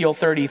Ezekiel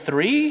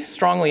 33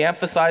 strongly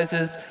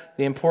emphasizes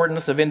the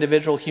importance of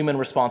individual human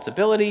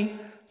responsibility.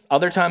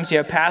 Other times you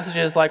have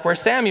passages like where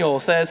Samuel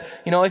says,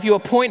 if you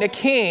appoint a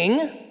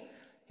king,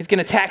 he's going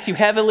to tax you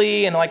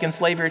heavily and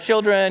enslave your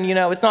children.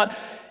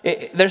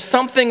 There's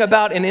something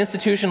about an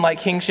institution like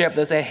kingship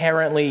that's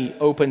inherently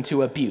open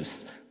to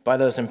abuse by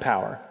those in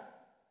power.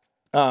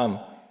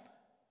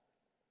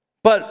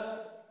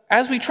 But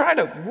as we try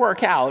to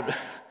work out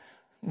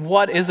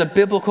what is a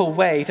biblical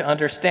way to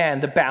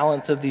understand the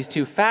balance of these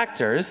two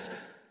factors,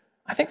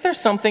 I think there's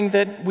something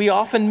that we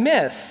often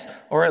miss,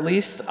 or at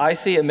least I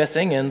see it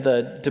missing in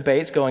the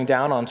debates going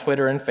down on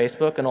Twitter and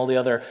Facebook and all the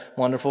other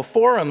wonderful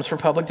forums for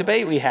public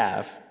debate we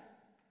have.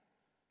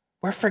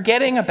 We're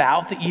forgetting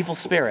about the evil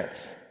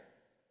spirits.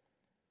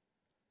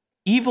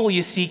 Evil,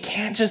 you see,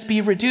 can't just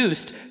be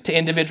reduced to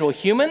individual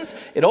humans.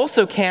 It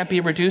also can't be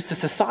reduced to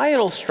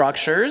societal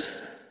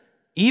structures.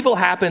 Evil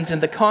happens in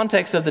the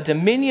context of the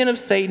dominion of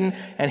Satan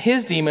and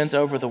his demons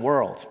over the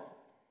world.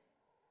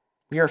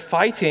 We are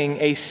fighting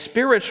a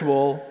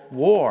spiritual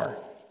war.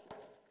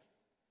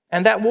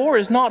 And that war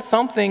is not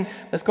something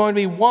that's going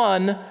to be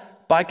won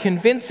by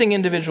convincing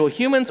individual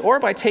humans or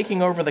by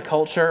taking over the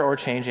culture or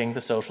changing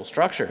the social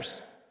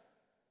structures.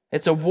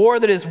 It's a war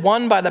that is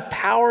won by the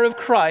power of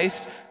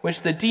Christ,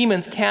 which the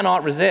demons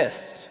cannot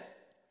resist.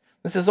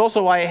 This is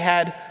also why I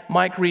had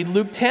Mike read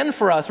Luke 10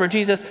 for us, where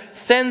Jesus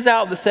sends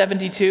out the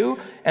 72,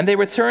 and they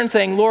return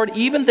saying, "Lord,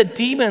 even the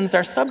demons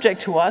are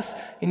subject to us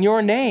in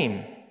your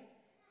name."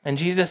 And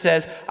Jesus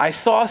says, "I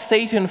saw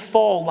Satan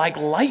fall like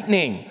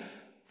lightning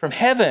from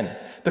heaven,"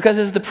 because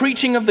as the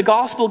preaching of the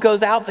gospel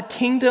goes out, the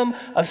kingdom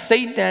of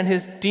Satan and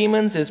his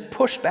demons is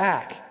pushed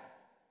back.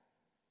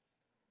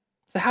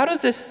 So how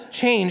does this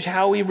change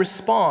how we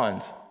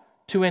respond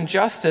to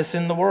injustice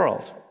in the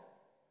world?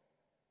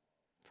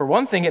 For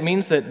one thing, it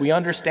means that we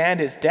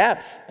understand its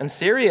depth and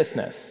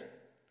seriousness.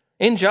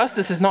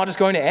 Injustice is not just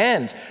going to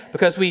end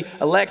because we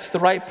elect the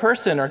right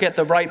person or get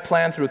the right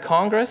plan through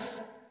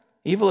Congress.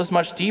 Evil is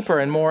much deeper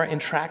and more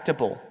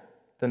intractable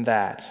than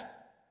that.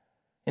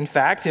 In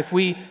fact, if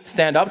we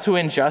stand up to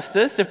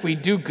injustice, if we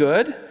do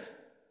good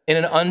in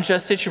an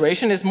unjust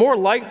situation,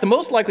 the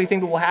most likely thing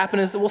that will happen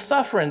is that we'll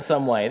suffer in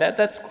some way.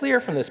 That's clear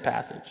from this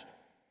passage.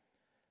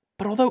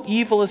 But although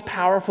evil is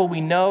powerful,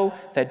 we know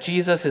that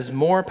Jesus is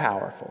more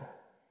powerful.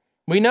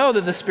 We know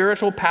that the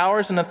spiritual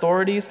powers and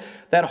authorities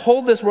that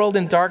hold this world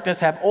in darkness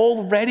have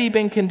already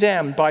been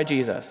condemned by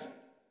Jesus.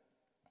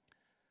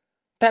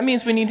 That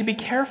means we need to be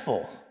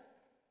careful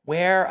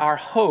where our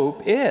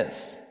hope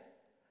is.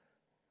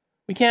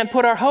 We can't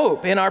put our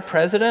hope in our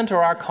president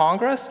or our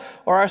Congress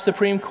or our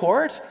Supreme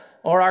Court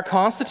or our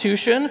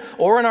Constitution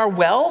or in our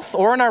wealth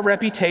or in our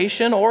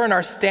reputation or in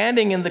our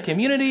standing in the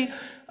community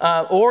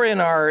or in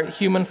our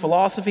human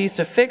philosophies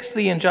to fix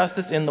the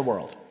injustice in the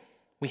world.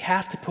 We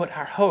have to put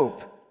our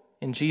hope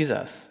in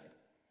Jesus.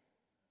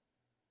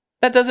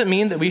 That doesn't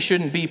mean that we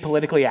shouldn't be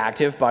politically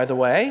active, by the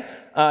way.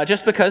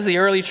 Just because the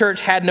early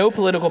church had no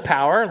political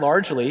power,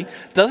 largely,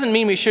 doesn't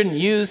mean we shouldn't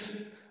use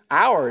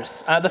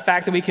ours. The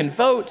fact that we can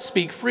vote,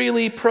 speak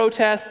freely,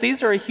 protest,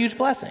 these are a huge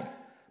blessing.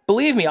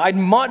 Believe me, I'd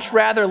much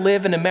rather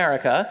live in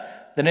America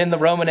than in the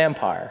Roman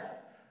Empire.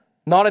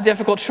 Not a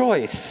difficult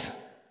choice.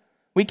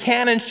 We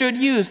can and should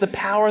use the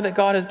power that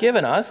God has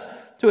given us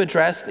to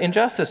address the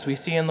injustice we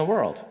see in the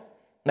world.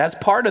 That's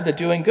part of the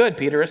doing good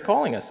Peter is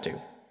calling us to.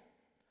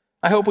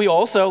 I hope we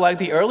also, like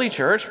the early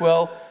church,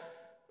 will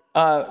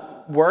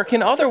work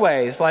in other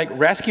ways, like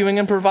rescuing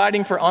and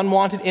providing for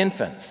unwanted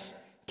infants,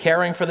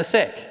 caring for the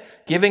sick,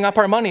 giving up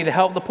our money to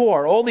help the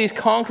poor, all these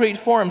concrete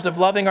forms of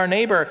loving our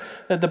neighbor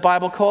that the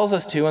Bible calls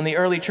us to and the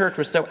early church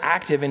was so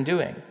active in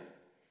doing.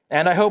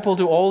 And I hope we'll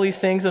do all these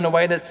things in a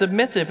way that's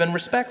submissive and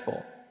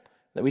respectful,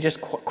 that we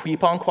just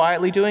keep on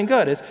quietly doing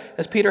good,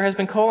 as Peter has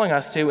been calling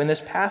us to in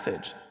this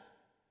passage.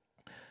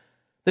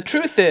 The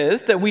truth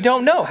is that we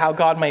don't know how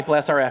God might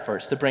bless our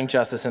efforts to bring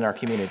justice in our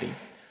community.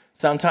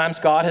 Sometimes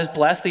God has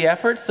blessed the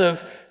efforts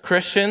of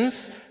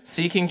Christians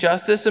seeking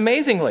justice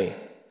amazingly.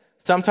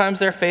 Sometimes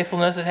their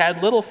faithfulness has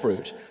had little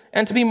fruit.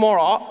 And to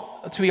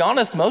be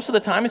honest, most of the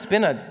time it's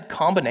been a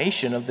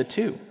combination of the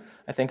two.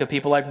 I think of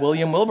people like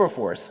William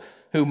Wilberforce,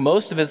 who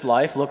most of his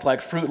life looked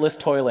like fruitless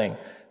toiling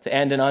to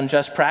end an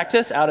unjust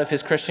practice out of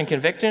his Christian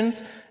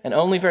convictions, and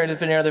only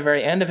near the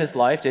very end of his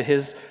life did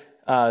his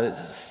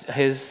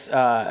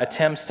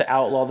attempts to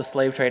outlaw the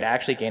slave trade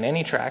actually gain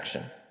any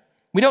traction.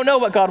 We don't know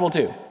what God will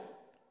do.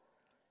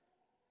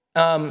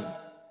 And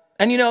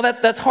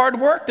that's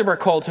hard work that we're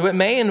called to. It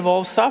may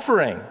involve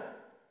suffering.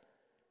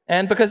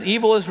 And because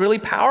evil is really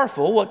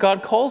powerful, what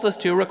God calls us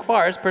to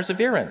requires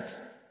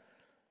perseverance.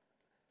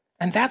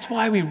 And that's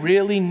why we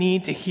really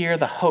need to hear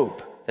the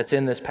hope that's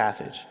in this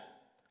passage.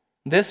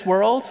 This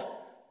world,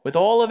 with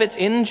all of its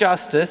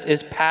injustice,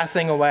 is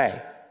passing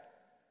away.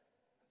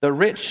 The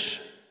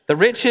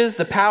riches,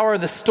 the power,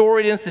 the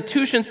storied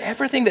institutions,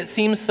 everything that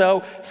seems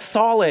so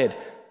solid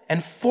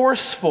and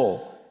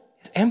forceful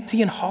is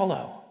empty and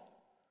hollow.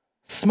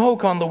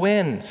 Smoke on the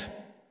wind.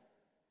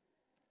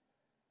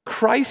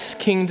 Christ's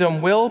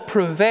kingdom will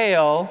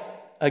prevail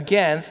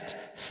against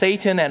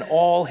Satan and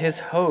all his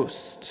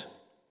host.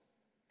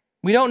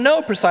 We don't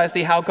know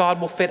precisely how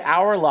God will fit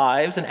our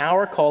lives and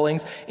our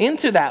callings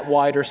into that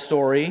wider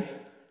story,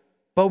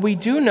 but we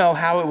do know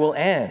how it will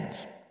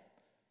end,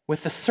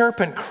 with the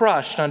serpent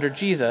crushed under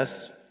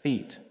Jesus'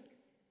 feet.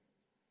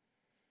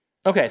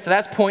 Okay, so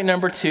that's point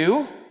number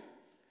 2.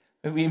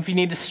 If you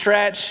need to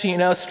stretch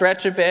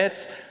a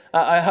bit,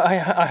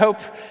 I hope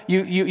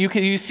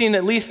you've seen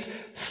at least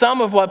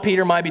some of what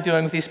Peter might be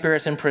doing with these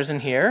spirits in prison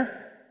here.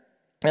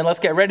 And let's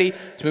get ready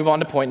to move on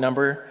to point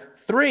number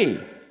 3.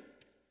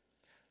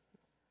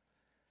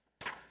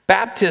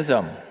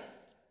 Baptism.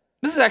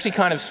 This is actually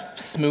kind of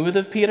smooth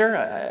of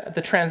Peter.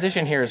 The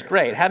transition here is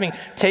great. Having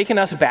taken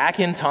us back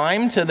in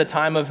time to the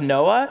time of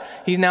Noah,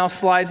 he now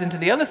slides into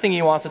the other thing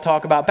he wants to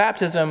talk about,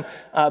 baptism,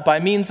 by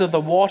means of the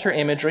water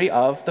imagery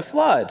of the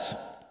flood.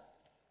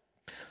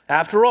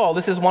 After all,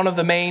 this is one of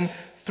the main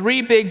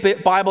 3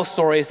 big Bible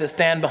stories that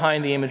stand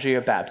behind the imagery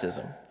of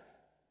baptism.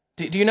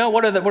 Do you know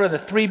what are the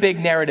 3 big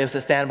narratives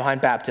that stand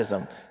behind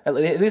baptism? At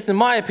least in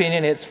my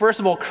opinion, it's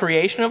first of all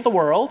creation of the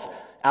world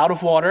out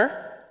of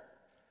water,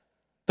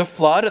 the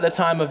flood at the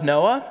time of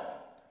Noah,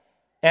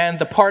 and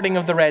the parting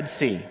of the Red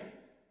Sea.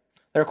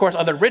 There are, of course,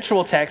 other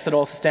ritual texts that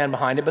also stand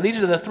behind it, but these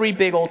are the 3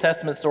 big Old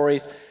Testament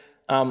stories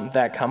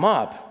that come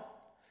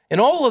up. In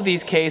all of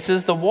these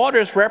cases, the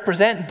waters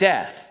represent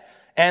death,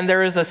 and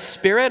there is a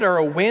spirit or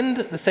a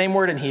wind, the same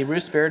word in Hebrew,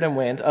 spirit and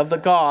wind, of the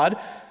God,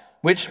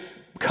 which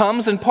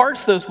comes and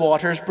parts those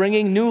waters,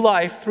 bringing new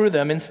life through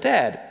them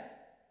instead.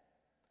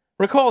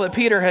 Recall that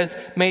Peter has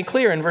made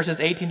clear in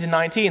verses 18 to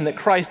 19 that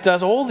Christ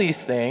does all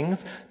these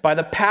things by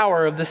the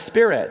power of the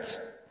Spirit.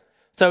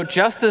 So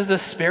just as the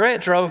Spirit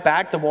drove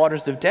back the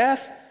waters of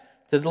death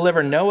to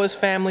deliver Noah's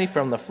family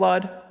from the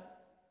flood,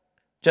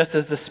 just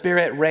as the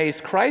Spirit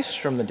raised Christ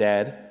from the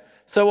dead,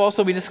 so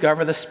also we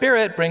discover the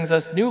Spirit brings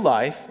us new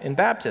life in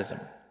baptism.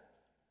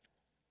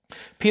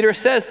 Peter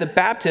says that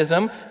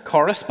baptism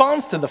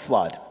corresponds to the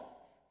flood.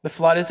 The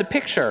flood is a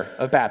picture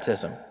of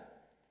baptism.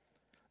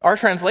 Our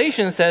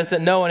translation says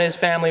that Noah and his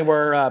family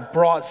were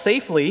brought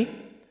safely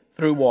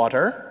through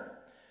water,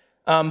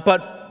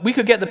 but we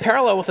could get the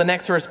parallel with the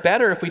next verse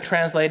better if we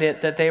translate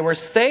it that they were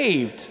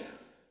saved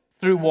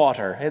through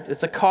water.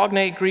 It's a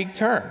cognate Greek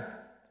term.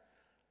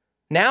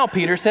 Now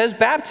Peter says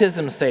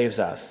baptism saves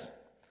us.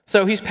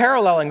 So he's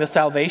paralleling the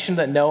salvation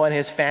that Noah and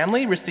his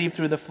family received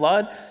through the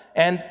flood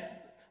and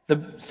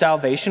the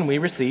salvation we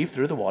receive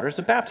through the waters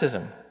of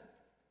baptism.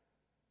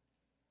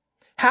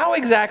 How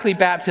exactly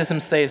baptism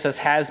saves us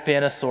has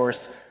been a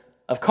source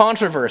of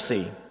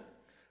controversy.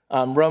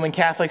 Roman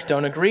Catholics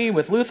don't agree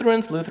with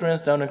Lutherans.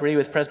 Lutherans don't agree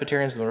with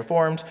Presbyterians and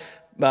Reformed.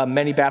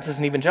 Many Baptists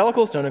and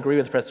evangelicals don't agree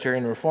with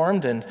Presbyterian and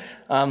Reformed. And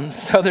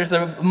so there's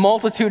a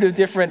multitude of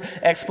different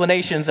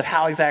explanations of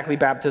how exactly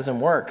baptism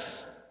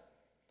works.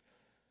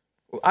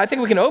 I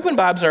think we can open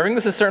by observing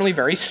this is certainly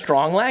very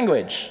strong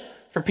language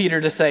for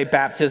Peter to say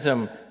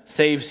baptism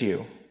saves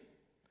you.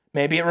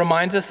 Maybe it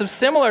reminds us of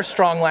similar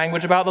strong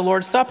language about the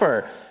Lord's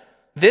Supper.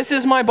 This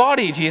is my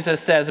body,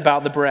 Jesus says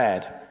about the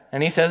bread.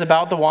 And he says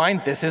about the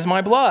wine, this is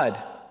my blood.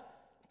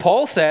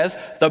 Paul says,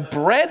 the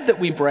bread that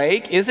we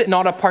break, is it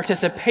not a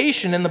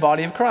participation in the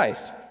body of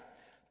Christ?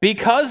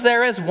 Because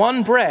there is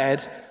one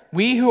bread,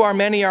 we who are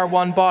many are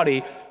one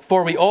body,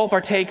 for we all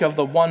partake of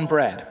the one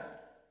bread.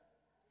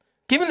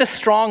 Given this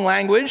strong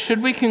language,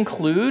 should we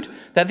conclude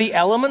that the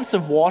elements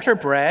of water,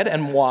 bread,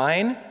 and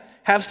wine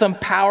have some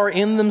power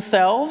in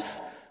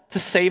themselves to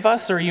save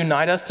us or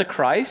unite us to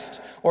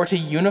Christ or to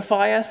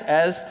unify us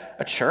as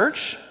a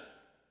church?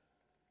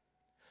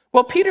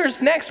 Well,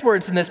 Peter's next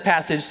words in this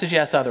passage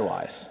suggest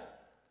otherwise.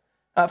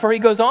 For he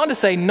goes on to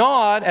say,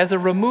 not as a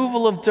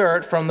removal of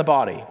dirt from the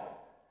body.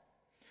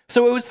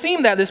 So it would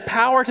seem that this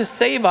power to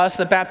save us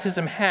that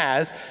baptism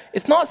has,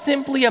 it's not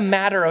simply a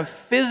matter of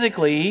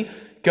physically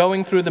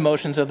going through the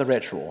motions of the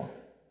ritual.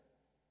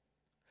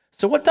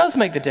 So what does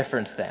make the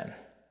difference then?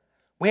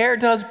 Where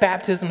does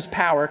baptism's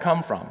power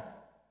come from?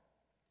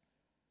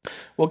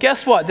 Well,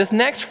 guess what? This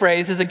next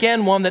phrase is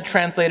again one that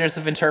translators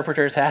of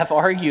interpreters have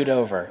argued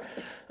over.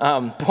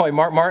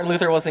 Martin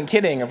Luther wasn't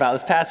kidding about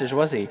this passage,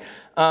 was he?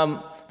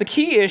 The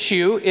key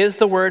issue is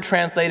the word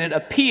translated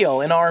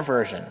appeal in our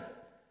version.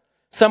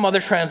 Some other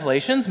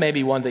translations,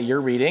 maybe one that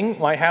you're reading,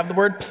 might have the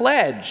word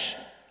pledge,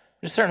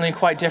 which is certainly in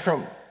quite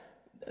different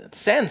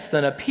sense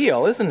than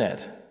appeal, isn't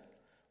it?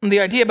 And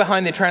the idea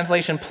behind the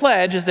translation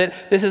pledge is that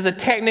this is a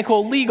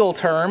technical legal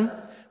term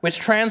which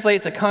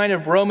translates a kind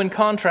of Roman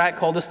contract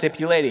called a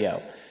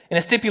stipulatio. In a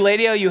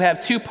stipulatio, you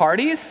have 2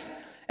 parties,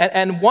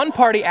 and one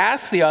party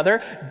asks the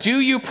other, do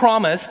you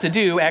promise to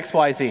do X,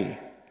 Y, Z?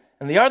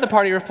 And the other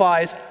party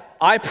replies,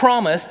 I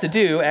promise to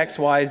do X,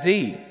 Y,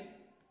 Z.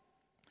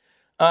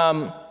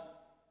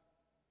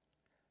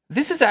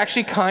 This is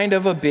actually kind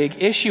of a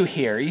big issue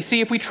here. You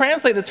see, if we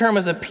translate the term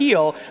as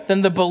appeal,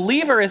 then the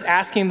believer is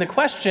asking the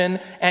question,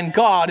 and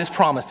God is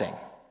promising.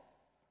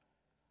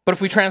 But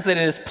if we translate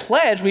it as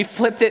pledge, we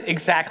flipped it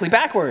exactly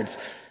backwards.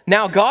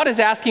 Now God is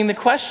asking the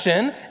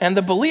question, and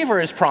the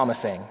believer is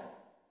promising.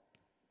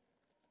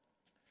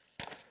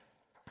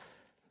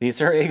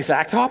 These are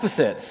exact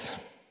opposites.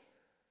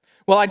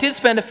 Well, I did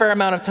spend a fair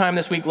amount of time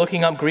this week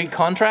looking up Greek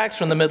contracts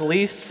from the Middle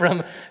East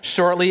from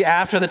shortly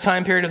after the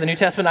time period of the New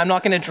Testament. I'm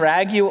not going to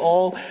drag you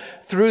all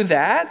through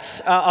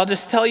that. I'll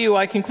just tell you,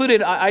 I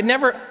concluded I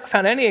never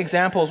found any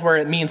examples where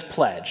it means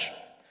pledge.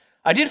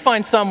 I did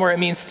find some where it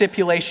means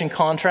stipulation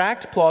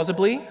contract,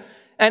 plausibly,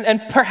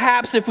 And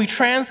perhaps if we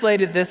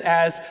translated this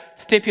as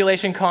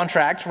stipulation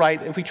contract,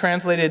 right? If we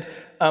translated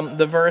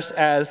the verse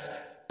as,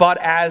 but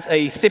as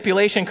a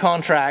stipulation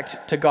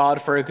contract to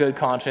God for a good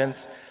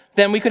conscience,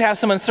 then we could have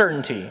some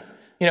uncertainty.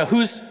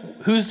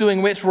 Who's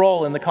doing which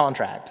role in the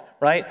contract,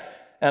 right?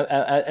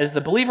 Is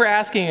the believer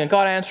asking and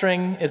God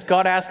answering? Is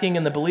God asking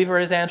and the believer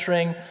is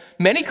answering?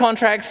 Many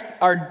contracts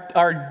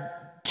are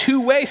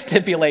two-way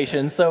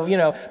stipulations,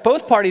 so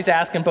both parties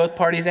ask and both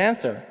parties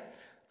answer.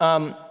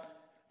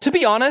 To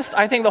be honest,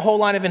 I think the whole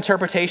line of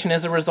interpretation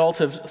is a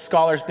result of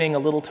scholars being a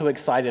little too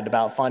excited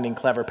about finding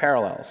clever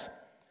parallels.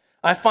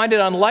 I find it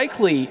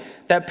unlikely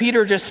that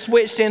Peter just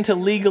switched into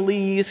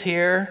legalese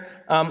here,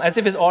 as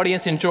if his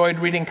audience enjoyed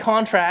reading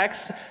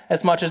contracts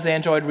as much as they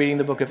enjoyed reading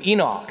the book of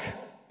Enoch.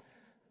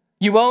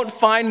 You won't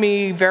find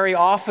me very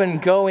often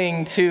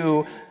going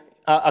to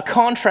a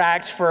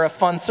contract for a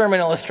fun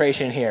sermon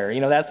illustration here.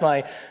 That's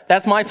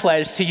my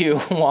pledge to you,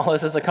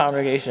 Wallace, as a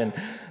congregation.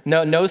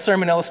 No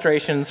sermon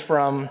illustrations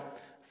from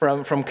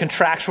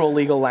contractual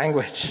legal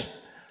language.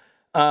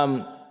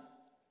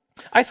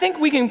 I think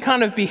we can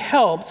kind of be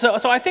helped.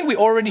 So I think we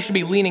already should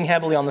be leaning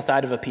heavily on the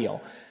side of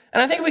appeal.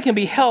 And I think we can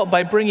be helped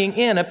by bringing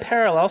in a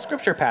parallel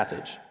scripture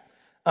passage.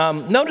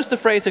 Notice the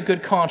phrase "a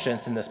good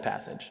conscience" in this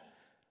passage.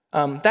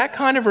 That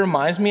kind of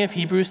reminds me of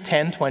Hebrews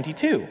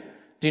 10:22.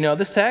 Do you know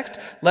this text?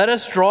 Let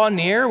us draw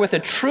near with a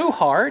true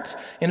heart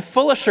in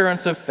full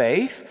assurance of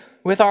faith,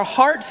 with our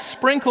hearts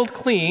sprinkled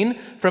clean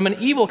from an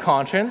evil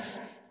conscience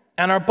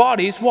and our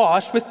bodies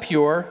washed with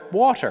pure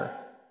water.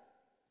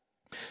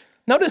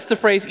 Notice the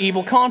phrase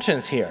evil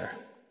conscience here.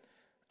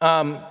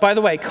 By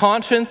the way,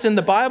 conscience in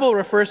the Bible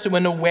refers to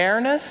an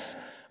awareness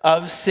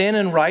of sin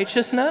and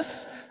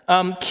righteousness.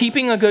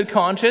 Keeping a good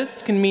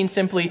conscience can mean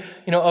simply,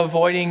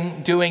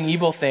 avoiding doing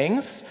evil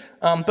things.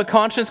 But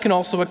conscience can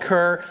also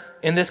occur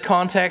in this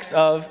context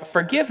of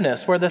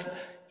forgiveness, where the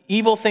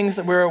evil things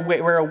that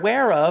we're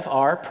aware of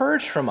are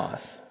purged from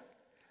us.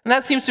 And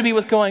that seems to be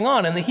what's going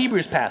on in the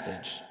Hebrews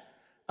passage.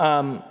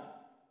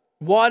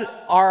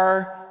 What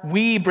are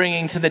we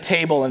bringing to the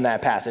table in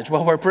that passage?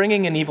 Well, we're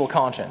bringing an evil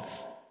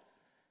conscience.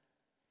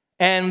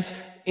 And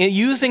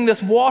using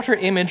this water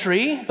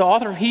imagery, the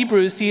author of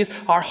Hebrews sees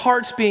our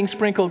hearts being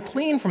sprinkled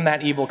clean from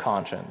that evil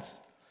conscience.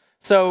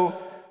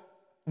 So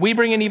we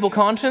bring an evil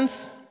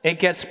conscience, it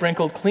gets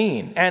sprinkled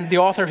clean. And the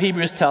author of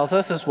Hebrews tells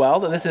us as well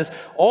that this is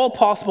all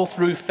possible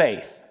through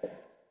faith.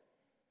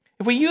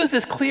 If we use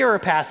this clearer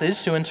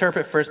passage to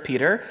interpret 1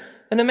 Peter,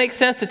 then it makes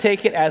sense to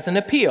take it as an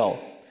appeal.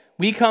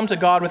 We come to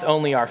God with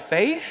only our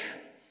faith,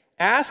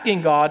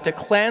 asking God to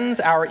cleanse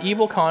our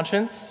evil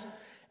conscience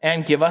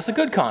and give us a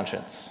good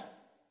conscience.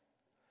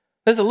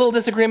 There's a little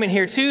disagreement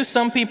here too.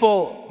 Some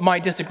people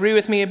might disagree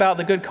with me about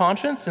the good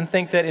conscience and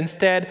think that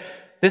instead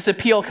this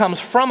appeal comes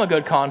from a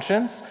good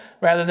conscience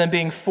rather than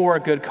being for a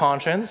good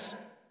conscience.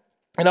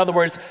 In other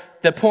words,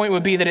 the point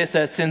would be that it's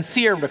a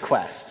sincere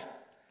request.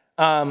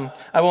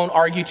 I won't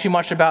argue too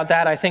much about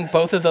that. I think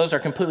both of those are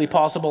completely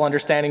possible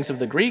understandings of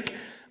the Greek.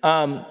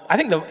 I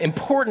think the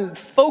important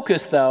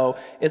focus, though,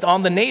 is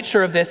on the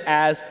nature of this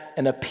as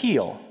an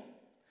appeal.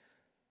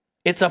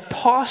 It's a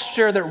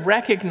posture that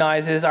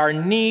recognizes our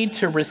need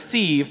to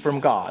receive from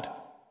God.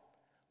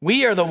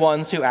 We are the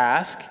ones who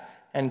ask,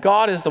 and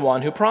God is the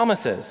one who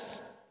promises.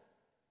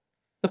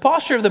 The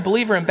posture of the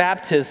believer in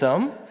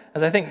baptism,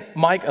 as I think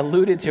Mike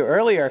alluded to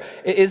earlier,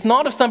 is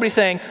not of somebody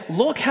saying,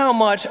 look how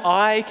much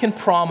I can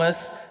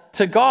promise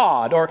to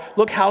God, or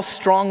look how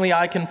strongly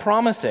I can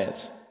promise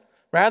it.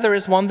 Rather,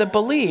 is one that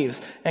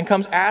believes and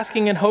comes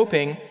asking and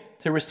hoping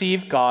to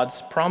receive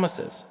God's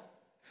promises.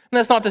 And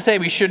that's not to say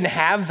we shouldn't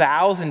have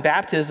vows in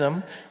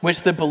baptism,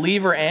 which the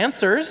believer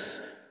answers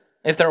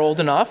if they're old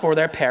enough, or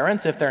their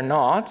parents if they're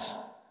not.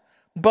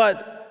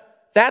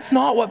 But that's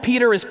not what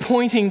Peter is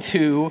pointing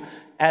to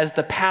as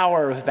the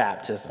power of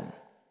baptism.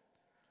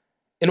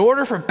 In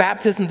order for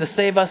baptism to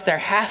save us, there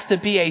has to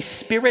be a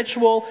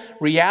spiritual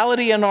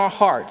reality in our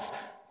hearts,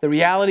 the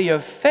reality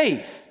of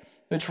faith,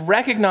 which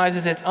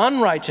recognizes its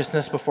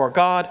unrighteousness before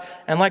God,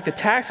 and like the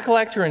tax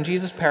collector in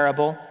Jesus'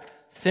 parable,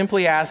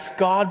 simply asks,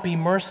 God, be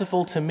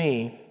merciful to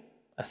me,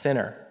 a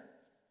sinner.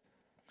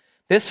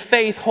 This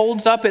faith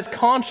holds up its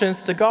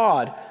conscience to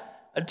God,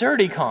 a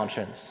dirty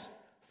conscience,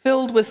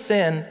 filled with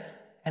sin,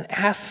 and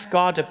asks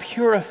God to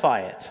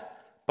purify it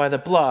by the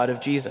blood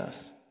of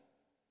Jesus.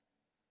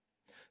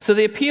 So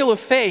the appeal of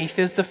faith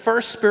is the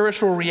first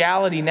spiritual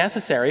reality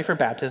necessary for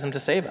baptism to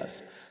save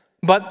us.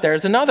 But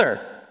there's another.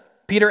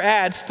 Peter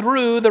adds,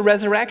 through the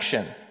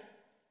resurrection.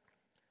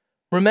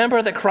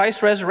 Remember that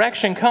Christ's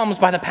resurrection comes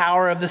by the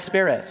power of the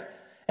Spirit.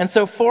 And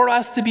so for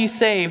us to be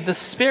saved, the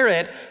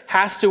Spirit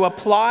has to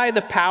apply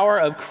the power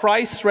of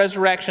Christ's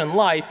resurrection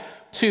life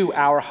to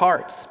our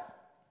hearts.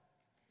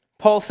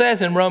 Paul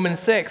says in Romans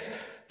 6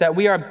 that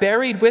we are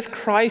buried with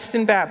Christ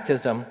in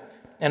baptism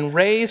and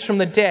raised from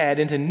the dead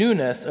into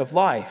newness of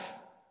life.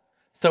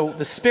 So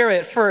the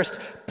Spirit first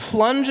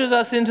plunges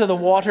us into the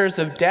waters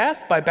of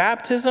death by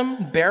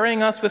baptism,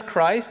 burying us with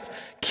Christ,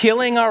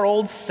 killing our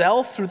old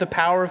self through the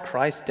power of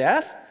Christ's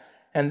death,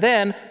 and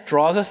then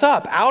draws us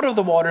up out of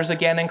the waters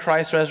again in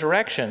Christ's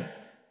resurrection,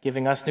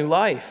 giving us new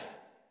life.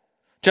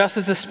 Just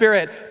as the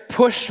Spirit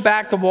pushed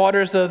back the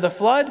waters of the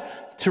flood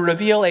to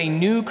reveal a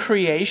new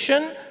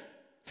creation,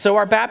 so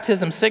our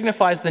baptism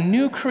signifies the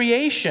new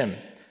creation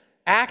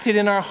acted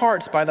in our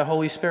hearts by the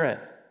Holy Spirit.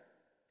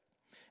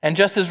 And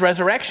just as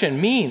resurrection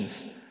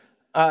means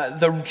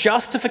the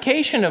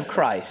justification of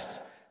Christ,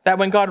 that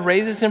when God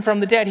raises him from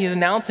the dead, he's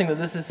announcing that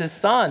this is his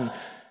Son,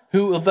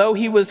 who, although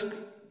he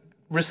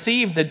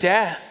received the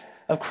death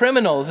of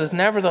criminals, is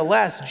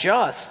nevertheless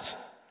just.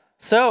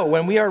 So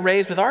when we are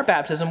raised with our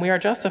baptism, we are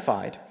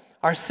justified.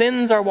 Our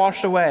sins are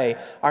washed away.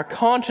 Our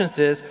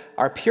consciences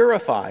are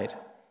purified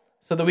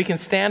so that we can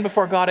stand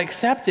before God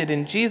accepted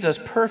in Jesus'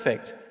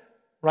 perfect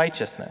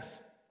righteousness.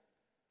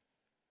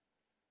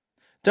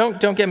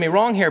 Don't get me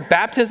wrong here.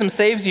 Baptism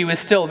saves you is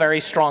still very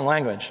strong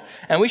language.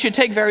 And we should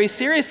take very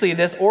seriously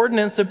this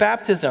ordinance of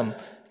baptism,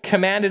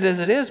 commanded as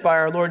it is by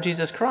our Lord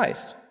Jesus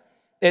Christ.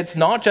 It's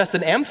not just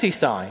an empty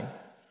sign.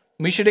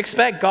 We should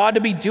expect God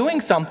to be doing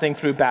something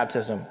through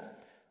baptism.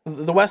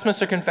 The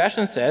Westminster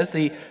Confession says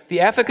the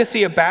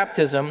efficacy of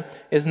baptism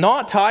is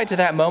not tied to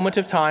that moment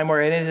of time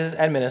where it is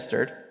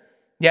administered.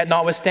 Yet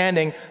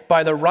notwithstanding,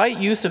 by the right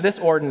use of this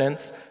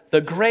ordinance,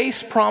 the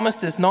grace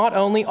promised is not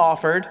only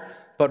offered,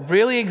 but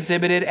really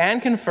exhibited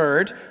and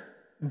conferred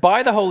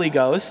by the Holy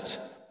Ghost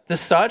to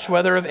such,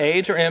 whether of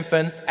age or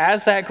infants,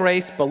 as that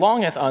grace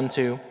belongeth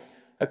unto,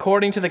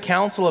 according to the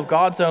counsel of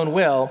God's own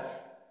will,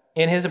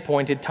 in his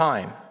appointed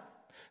time.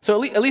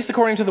 So at least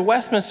according to the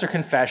Westminster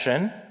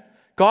Confession,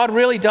 God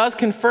really does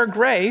confer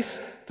grace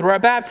through our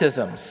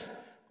baptisms.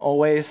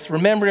 Always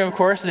remembering, of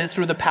course, that it's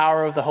through the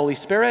power of the Holy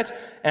Spirit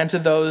and to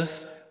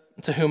those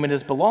to whom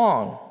it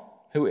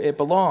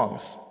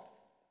belongs.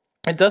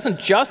 It doesn't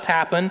just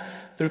happen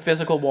through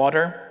physical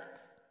water.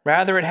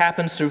 Rather, it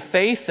happens through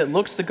faith that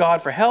looks to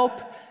God for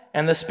help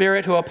and the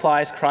Spirit who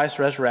applies Christ's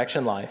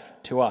resurrection life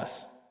to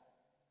us.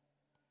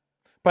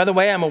 By the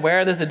way, I'm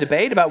aware there's a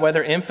debate about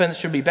whether infants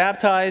should be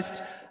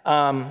baptized.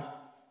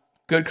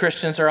 Good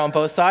Christians are on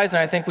both sides,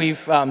 and I think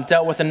we've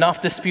dealt with enough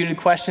disputed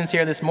questions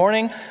here this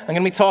morning. I'm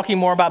going to be talking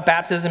more about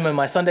baptism in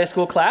my Sunday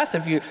school class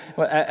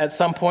at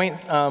some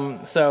point,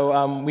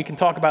 so we can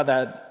talk about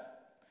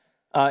that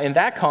in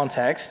that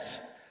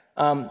context.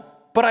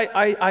 But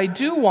I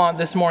do want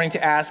this morning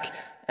to ask,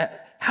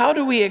 how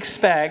do we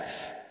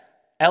expect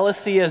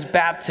Elisia's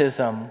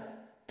baptism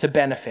to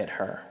benefit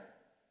her?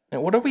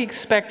 And what are we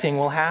expecting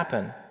will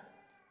happen?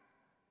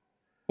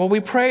 Well, we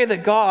pray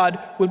that God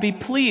would be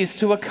pleased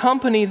to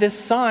accompany this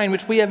sign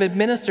which we have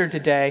administered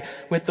today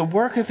with the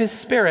work of his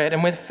Spirit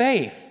and with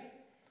faith.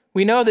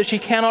 We know that she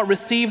cannot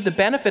receive the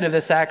benefit of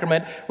this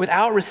sacrament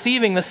without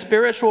receiving the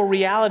spiritual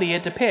reality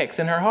it depicts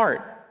in her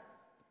heart.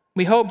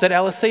 We hope that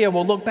Elisia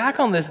will look back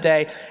on this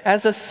day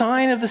as a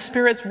sign of the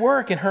Spirit's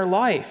work in her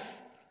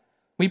life.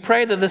 We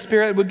pray that the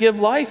Spirit would give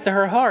life to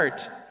her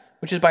heart,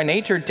 which is by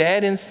nature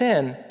dead in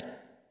sin,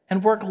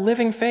 and work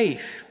living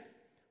faith,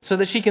 so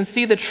that she can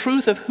see the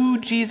truth of who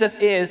Jesus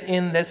is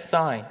in this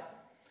sign.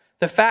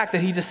 The fact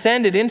that he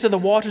descended into the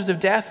waters of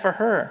death for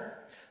her.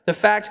 The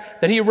fact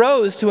that he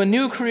rose to a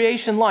new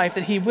creation life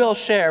that he will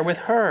share with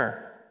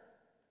her.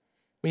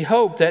 We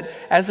hope that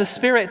as the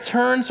Spirit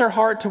turns her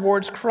heart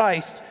towards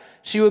Christ,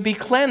 she would be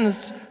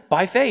cleansed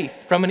by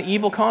faith from an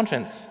evil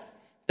conscience,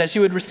 that she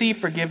would receive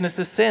forgiveness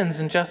of sins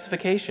and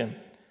justification,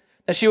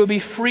 that she would be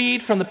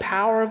freed from the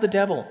power of the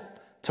devil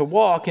to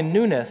walk in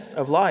newness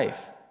of life.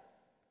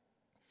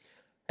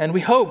 And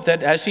we hope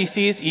that as she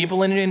sees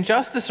evil and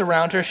injustice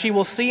around her, she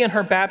will see in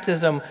her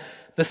baptism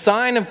the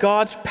sign of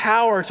God's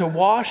power to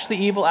wash the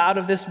evil out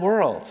of this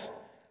world,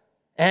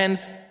 and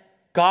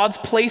God's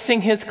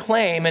placing his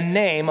claim and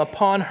name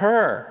upon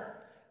her,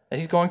 that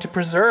he's going to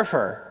preserve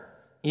her,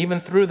 even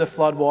through the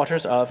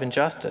floodwaters of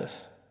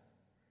injustice.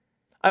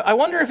 I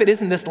wonder if it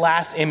isn't this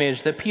last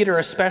image that Peter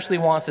especially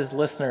wants his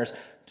listeners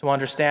to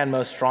understand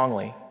most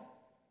strongly.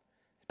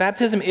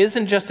 Baptism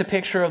isn't just a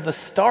picture of the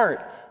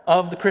start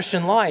of the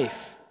Christian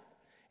life.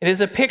 It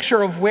is a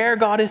picture of where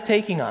God is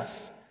taking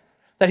us,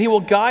 that he will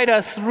guide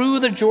us through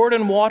the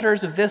Jordan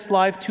waters of this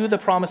life to the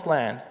promised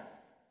land.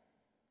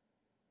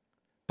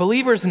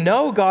 Believers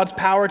know God's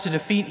power to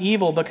defeat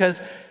evil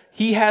because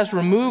he has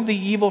removed the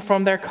evil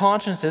from their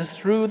consciences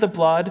through the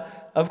blood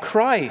of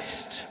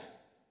Christ.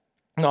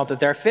 Not that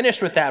they're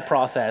finished with that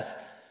process,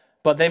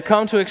 but they've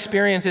come to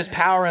experience his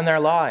power in their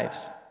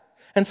lives.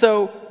 And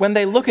so when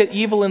they look at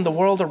evil in the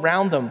world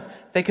around them,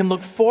 they can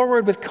look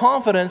forward with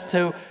confidence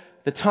to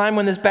the time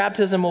when this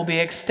baptism will be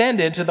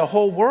extended to the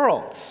whole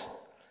world,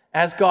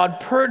 as God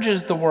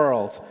purges the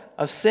world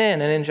of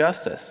sin and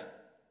injustice.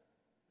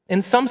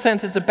 In some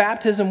sense, it's a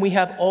baptism we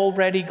have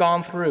already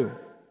gone through.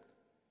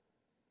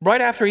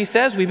 Right after he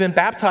says we've been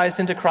baptized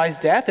into Christ's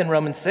death in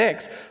Romans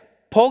 6,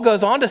 Paul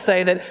goes on to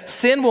say that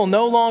sin will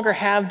no longer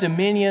have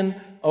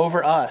dominion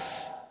over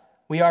us.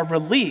 We are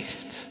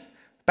released.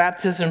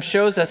 Baptism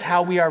shows us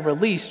how we are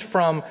released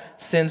from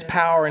sin's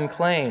power and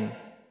claim.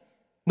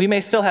 We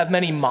may still have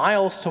many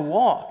miles to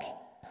walk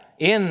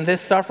in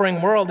this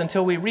suffering world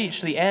until we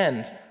reach the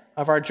end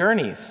of our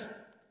journeys.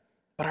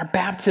 But our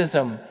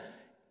baptism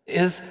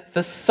is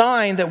the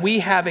sign that we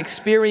have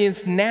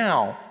experienced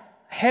now,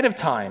 ahead of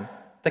time,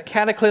 the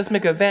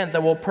cataclysmic event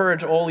that will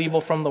purge all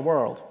evil from the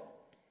world.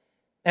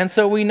 And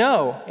so we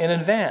know in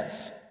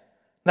advance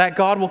that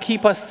God will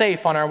keep us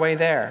safe on our way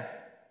there,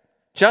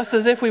 just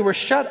as if we were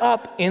shut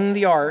up in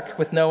the ark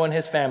with Noah and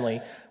his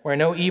family, where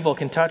no evil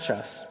can touch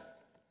us.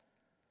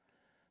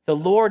 The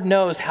Lord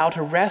knows how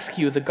to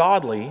rescue the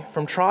godly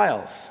from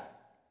trials.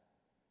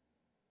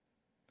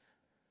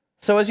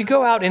 So as you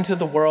go out into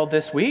the world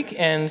this week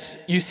and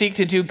you seek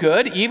to do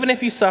good, even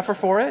if you suffer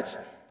for it,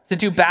 to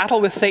do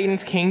battle with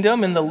Satan's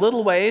kingdom in the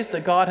little ways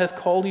that God has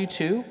called you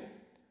to,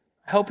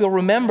 I hope you'll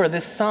remember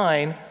this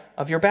sign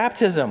of your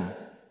baptism.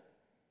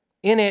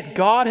 In it,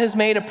 God has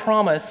made a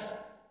promise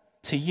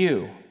to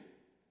you.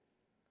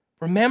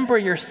 Remember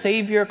your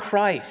Savior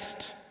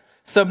Christ,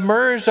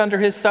 submerged under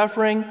his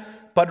suffering,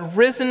 but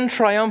risen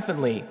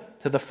triumphantly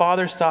to the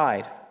Father's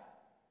side.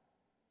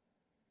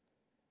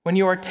 When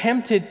you are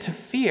tempted to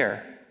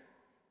fear,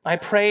 I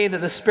pray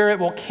that the Spirit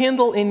will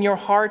kindle in your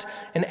heart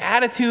an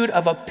attitude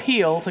of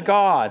appeal to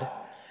God.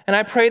 And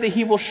I pray that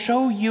he will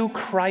show you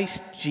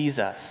Christ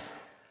Jesus,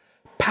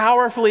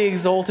 powerfully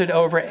exalted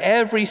over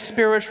every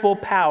spiritual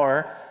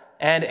power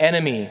and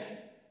enemy.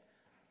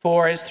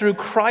 For it's through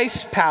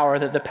Christ's power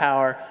that the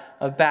power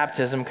of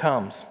baptism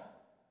comes.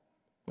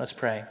 Let's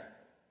pray.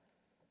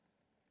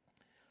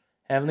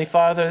 Heavenly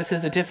Father, this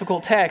is a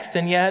difficult text,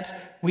 and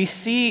yet we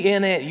see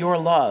in it your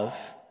love.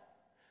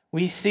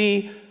 We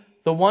see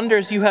the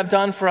wonders you have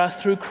done for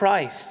us through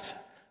Christ.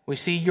 We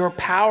see your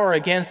power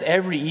against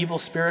every evil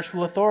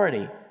spiritual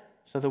authority,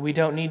 so that we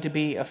don't need to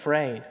be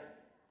afraid.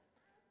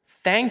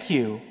 Thank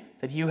you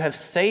that you have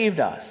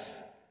saved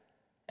us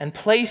and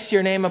placed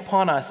your name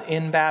upon us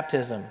in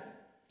baptism.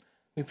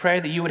 We pray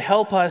that you would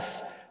help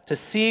us to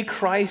see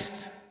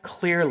Christ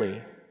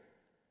clearly,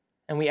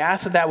 and we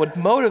ask that that would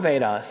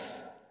motivate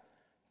us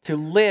to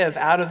live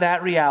out of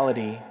that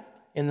reality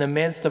in the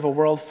midst of a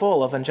world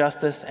full of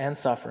injustice and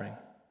suffering.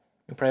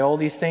 We pray all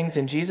these things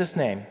in Jesus'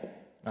 name.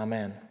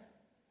 Amen.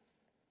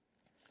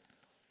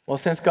 Well,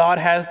 since God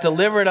has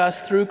delivered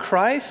us through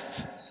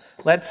Christ,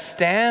 let's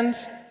stand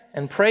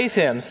and praise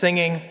him,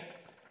 singing,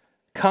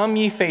 "Come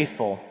ye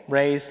faithful,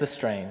 raise the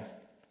strain."